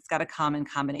issue, it's got a common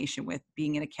combination with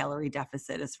being in a calorie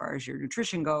deficit as far as your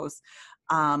nutrition goes.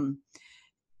 Um,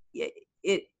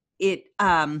 it, it,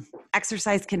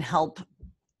 Exercise can help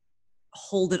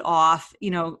hold it off.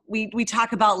 We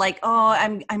talk about like, oh,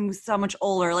 I'm so much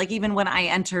older. Like even when I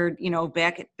entered,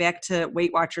 back to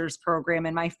Weight Watchers program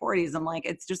in my 40s, I'm like,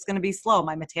 it's just going to be slow.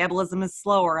 My metabolism is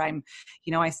slower.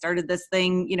 I started this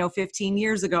thing, 15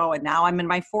 years ago, and now I'm in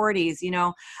my 40s.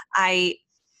 I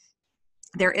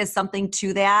There is something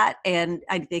to that. And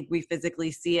I think we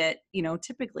physically see it,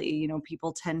 typically,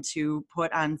 people tend to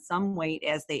put on some weight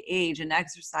as they age, and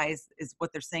exercise is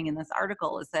what they're saying in this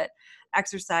article, is that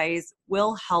exercise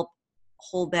will help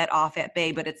hold that off at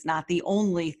bay, but it's not the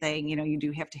only thing. You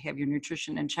do have to have your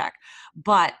nutrition in check.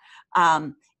 But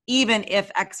even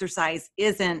if exercise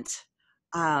isn't,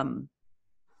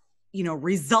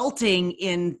 resulting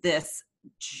in this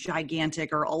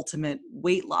gigantic or ultimate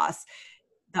weight loss,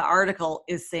 the article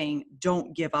is saying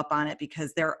don't give up on it,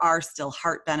 because there are still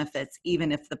heart benefits,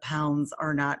 even if the pounds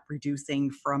are not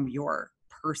reducing from your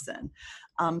person.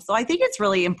 So I think it's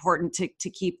really important to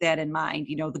keep that in mind.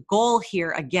 The goal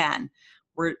here, again,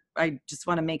 I just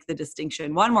want to make the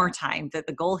distinction one more time, that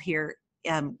the goal here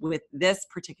with this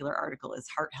particular article is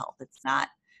heart health. It's not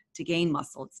to gain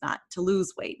muscle. It's not to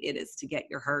lose weight. It is to get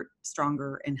your heart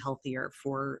stronger and healthier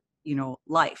for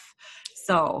life.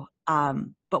 So,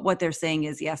 but what they're saying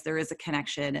is, yes, there is a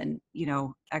connection, and,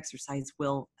 exercise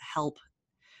will help.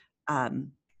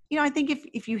 I think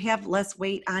if you have less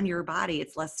weight on your body,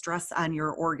 it's less stress on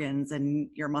your organs and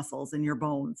your muscles and your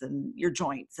bones and your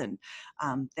joints. And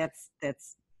that's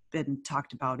been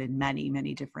talked about in many,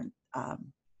 many different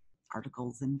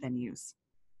articles and venues.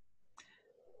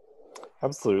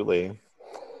 Absolutely.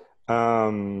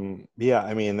 Yeah,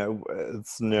 I mean,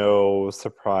 it's no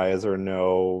surprise or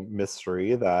no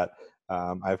mystery that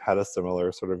I've had a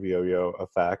similar sort of yo-yo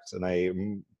effect, and I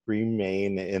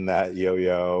remain in that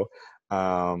yo-yo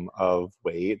of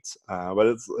weight. But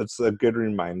it's a good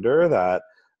reminder that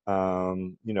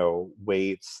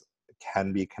weight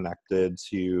can be connected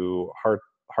to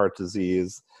heart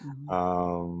disease,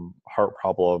 heart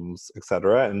problems,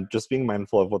 etc. And just being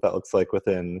mindful of what that looks like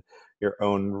within your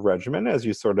own regimen as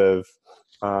you sort of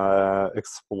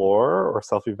explore or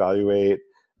self-evaluate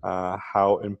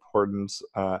how important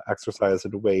exercise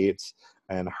and weight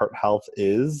and heart health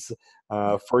is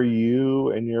for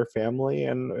you and your family,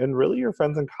 and really your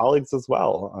friends and colleagues as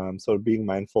well. So being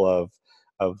mindful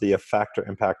of the effect or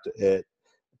impact it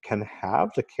can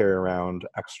have to carry around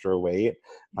extra weight,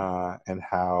 and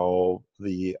how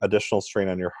the additional strain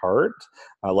on your heart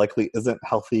likely isn't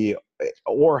healthy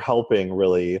or helping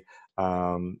really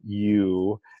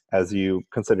you as you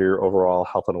consider your overall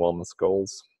health and wellness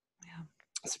goals. Yeah.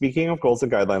 Speaking of goals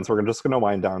and guidelines, we're just going to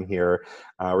wind down here,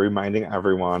 reminding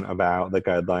everyone about the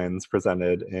guidelines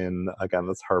presented in, again,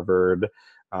 this Harvard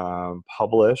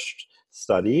published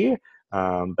study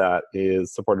that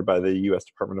is supported by the U.S.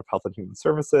 Department of Health and Human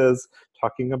Services,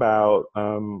 talking about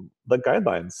the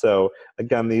guidelines. So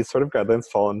again, these sort of guidelines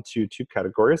fall into two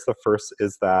categories. The first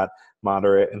is that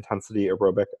moderate intensity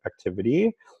aerobic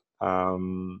activity.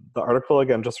 The article,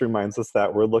 again, just reminds us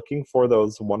that we're looking for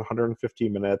those 150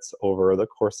 minutes over the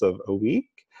course of a week,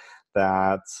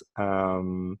 that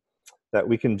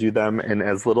we can do them in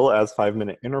as little as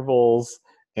 5-minute intervals,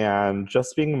 and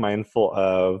just being mindful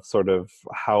of sort of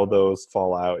how those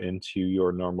fall out into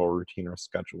your normal routine or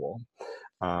schedule.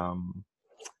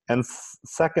 And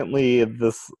secondly,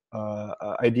 this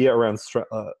idea around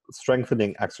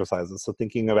strengthening exercises. So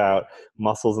thinking about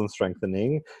muscles and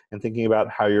strengthening, and thinking about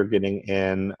how you're getting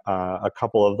in a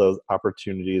couple of those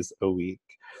opportunities a week.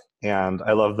 And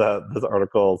I love that this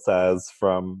article says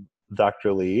from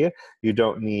Dr. Lee, you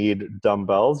don't need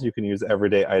dumbbells. You can use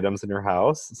everyday items in your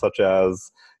house, such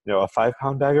as a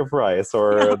 5-pound bag of rice,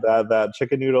 or that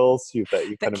chicken noodle soup that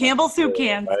you kind of Campbell soup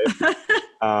cans. Right?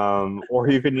 Or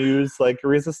you can use like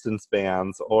resistance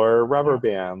bands or rubber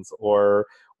bands or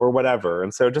whatever.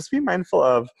 And so just be mindful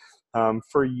of,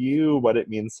 for you, what it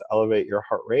means to elevate your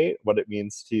heart rate, what it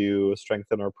means to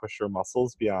strengthen or push your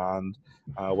muscles beyond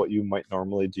what you might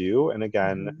normally do. And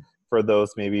again, for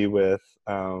those maybe with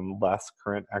less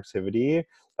current activity,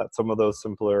 that some of those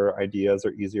simpler ideas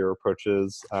or easier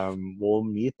approaches will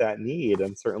meet that need.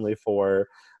 And certainly for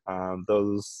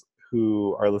those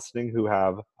who are listening who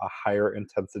have a higher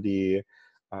intensity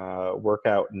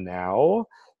workout now,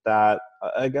 that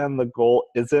again, the goal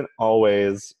isn't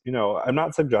always, I'm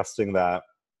not suggesting that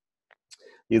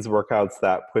these workouts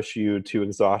that push you to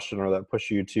exhaustion or that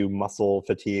push you to muscle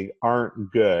fatigue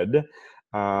aren't good.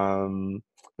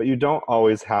 But you don't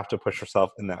always have to push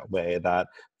yourself in that way, that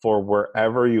for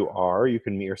wherever you are, you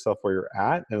can meet yourself where you're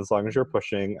at. And as long as you're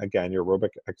pushing, again, your aerobic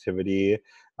activity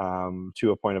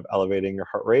to a point of elevating your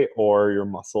heart rate, or your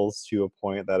muscles to a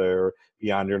point that are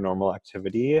beyond your normal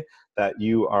activity, that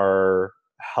you are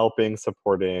helping,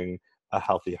 supporting a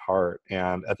healthy heart.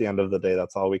 And at the end of the day,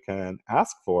 that's all we can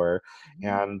ask for.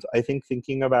 And I think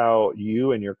thinking about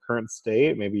you and your current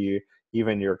state, maybe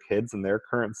even your kids and their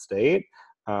current state,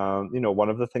 one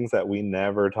of the things that we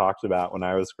never talked about when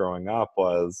I was growing up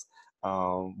was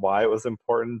why it was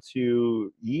important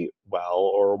to eat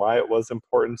well, or why it was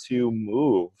important to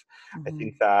move. I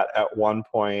think that at one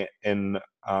point in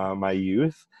my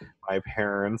youth, my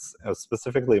parents,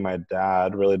 specifically my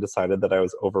dad, really decided that I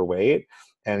was overweight,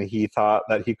 and he thought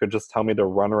that he could just tell me to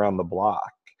run around the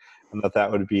block, and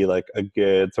that would be like a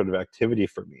good sort of activity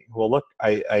for me. Well, look,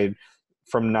 I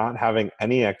from not having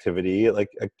any activity, like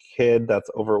a kid that's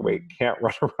overweight can't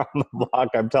run around the block.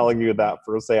 I'm telling you that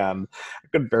firsthand. I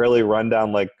could barely run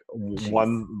down like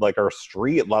our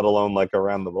street, let alone like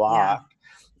around the block.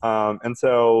 And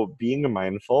so being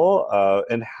mindful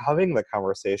and having the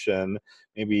conversation,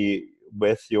 maybe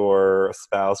with your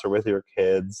spouse or with your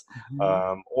kids,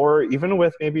 or even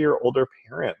with maybe your older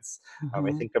parents. I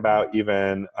think about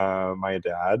even my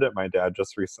dad. My dad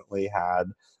just recently had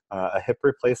a hip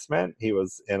replacement. He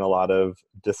was in a lot of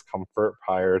discomfort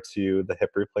prior to the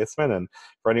hip replacement. And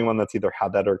for anyone that's either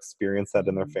had that or experienced that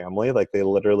in their family, like they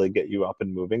literally get you up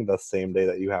and moving the same day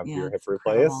that you have your hip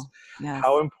replaced.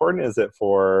 How important is it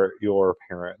for your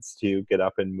parents to get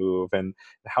up and move? And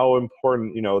how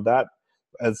important, that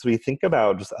as we think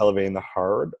about just elevating the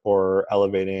heart or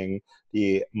elevating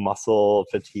the muscle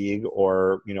fatigue,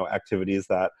 or, activities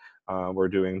that we're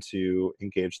doing to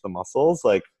engage the muscles,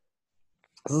 like,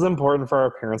 this is important for our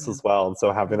parents as well. And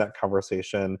so having that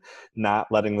conversation, not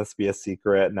letting this be a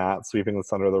secret, not sweeping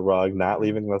this under the rug, not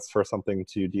leaving this for something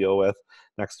to deal with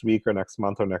next week or next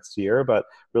month or next year, but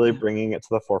really bringing it to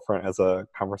the forefront as a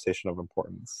conversation of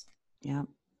importance.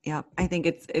 Yeah. I think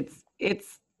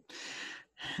it's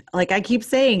like I keep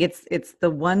saying, it's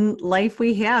the one life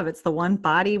we have. It's the one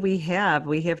body we have.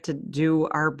 We have to do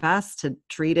our best to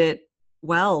treat it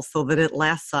well so that it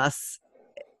lasts us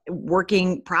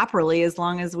working properly as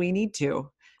long as we need to.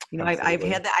 I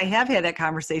have had that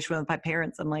conversation with my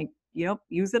parents. I'm like,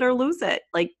 use it or lose it.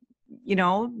 Like,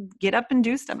 get up and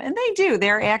do stuff. And they do.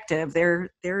 They're active. They're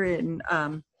in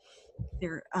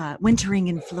they're wintering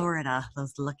in Florida,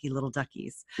 those lucky little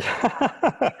duckies.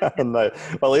 Well,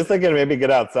 at least they can maybe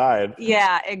get outside.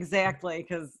 Yeah, exactly.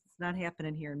 Because it's not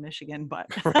happening here in Michigan, but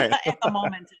at the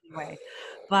moment anyway.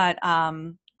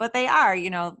 But they are,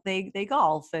 they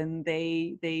golf and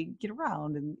they get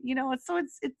around, and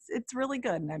it's really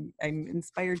good. And I'm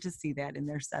inspired to see that in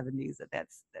their 70s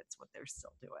that's what they're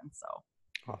still doing. So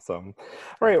awesome.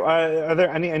 All right. Are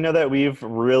there any? I know that we've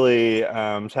really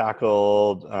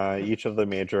tackled each of the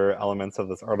major elements of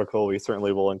this article. We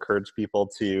certainly will encourage people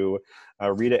to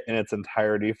read it in its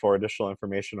entirety for additional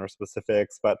information or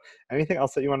specifics. But anything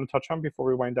else that you want to touch on before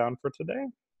we wind down for today?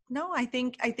 No, I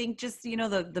think just,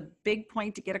 the big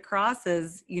point to get across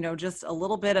is, just a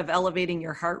little bit of elevating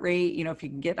your heart rate. If you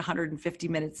can get 150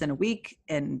 minutes in a week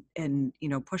and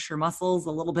push your muscles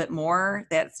a little bit more,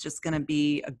 that's just going to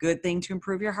be a good thing to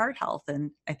improve your heart health.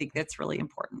 And I think that's really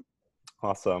important.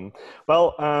 Awesome.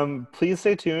 Well, please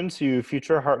stay tuned to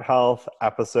future heart health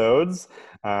episodes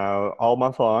all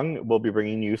month long. We'll be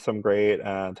bringing you some great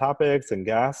topics and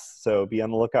guests, so be on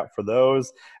the lookout for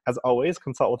those. As always,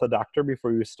 consult with a doctor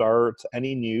before you start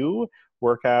any new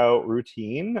workout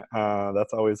routine.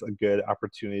 That's always a good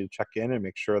opportunity to check in and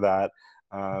make sure that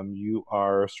you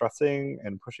are stressing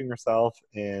and pushing yourself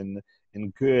in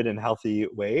good and healthy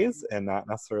ways and not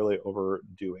necessarily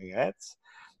overdoing it.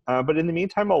 But in the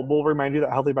meantime, we'll remind you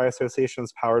that Healthy by Association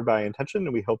is powered by intention,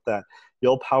 and we hope that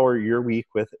you'll power your week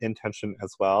with intention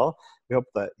as well. We hope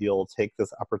that you'll take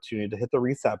this opportunity to hit the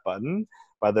reset button,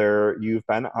 whether you've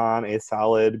been on a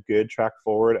solid, good track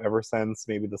forward ever since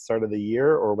maybe the start of the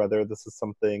year, or whether this is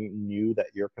something new that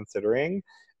you're considering.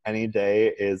 Any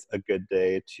day is a good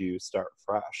day to start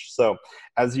fresh. So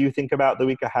as you think about the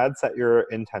week ahead, set your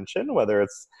intention, whether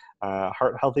it's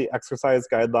heart healthy exercise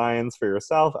guidelines for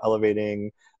yourself,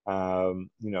 elevating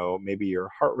maybe your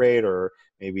heart rate, or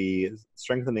maybe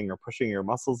strengthening or pushing your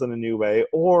muscles in a new way,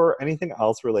 or anything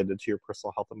else related to your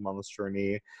personal health and wellness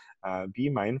journey, be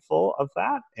mindful of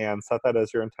that and set that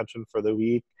as your intention for the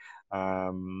week.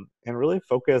 And really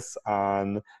focus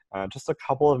on just a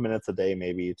couple of minutes a day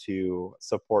maybe to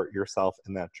support yourself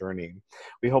in that journey.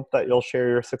 We hope that you'll share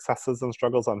your successes and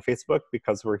struggles on Facebook,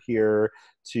 because we're here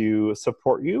to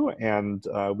support you, and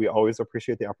we always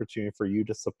appreciate the opportunity for you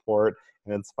to support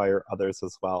and inspire others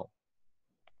as well.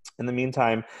 In the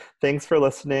meantime, thanks for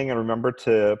listening, and remember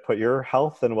to put your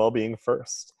health and well-being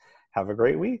first. Have a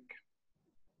great week.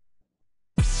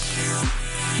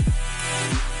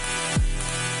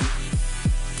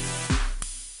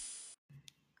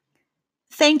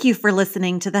 Thank you for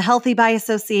listening to the Healthy by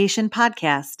Association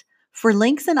podcast. For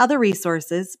links and other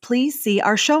resources, please see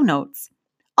our show notes.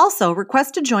 Also,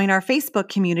 request to join our Facebook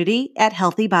community at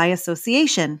Healthy by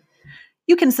Association.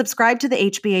 You can subscribe to the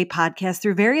HBA podcast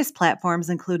through various platforms,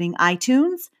 including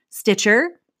iTunes, Stitcher,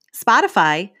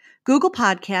 Spotify, Google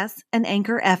Podcasts, and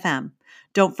Anchor FM.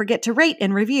 Don't forget to rate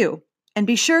and review, and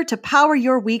be sure to power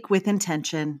your week with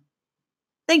intention.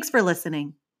 Thanks for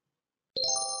listening.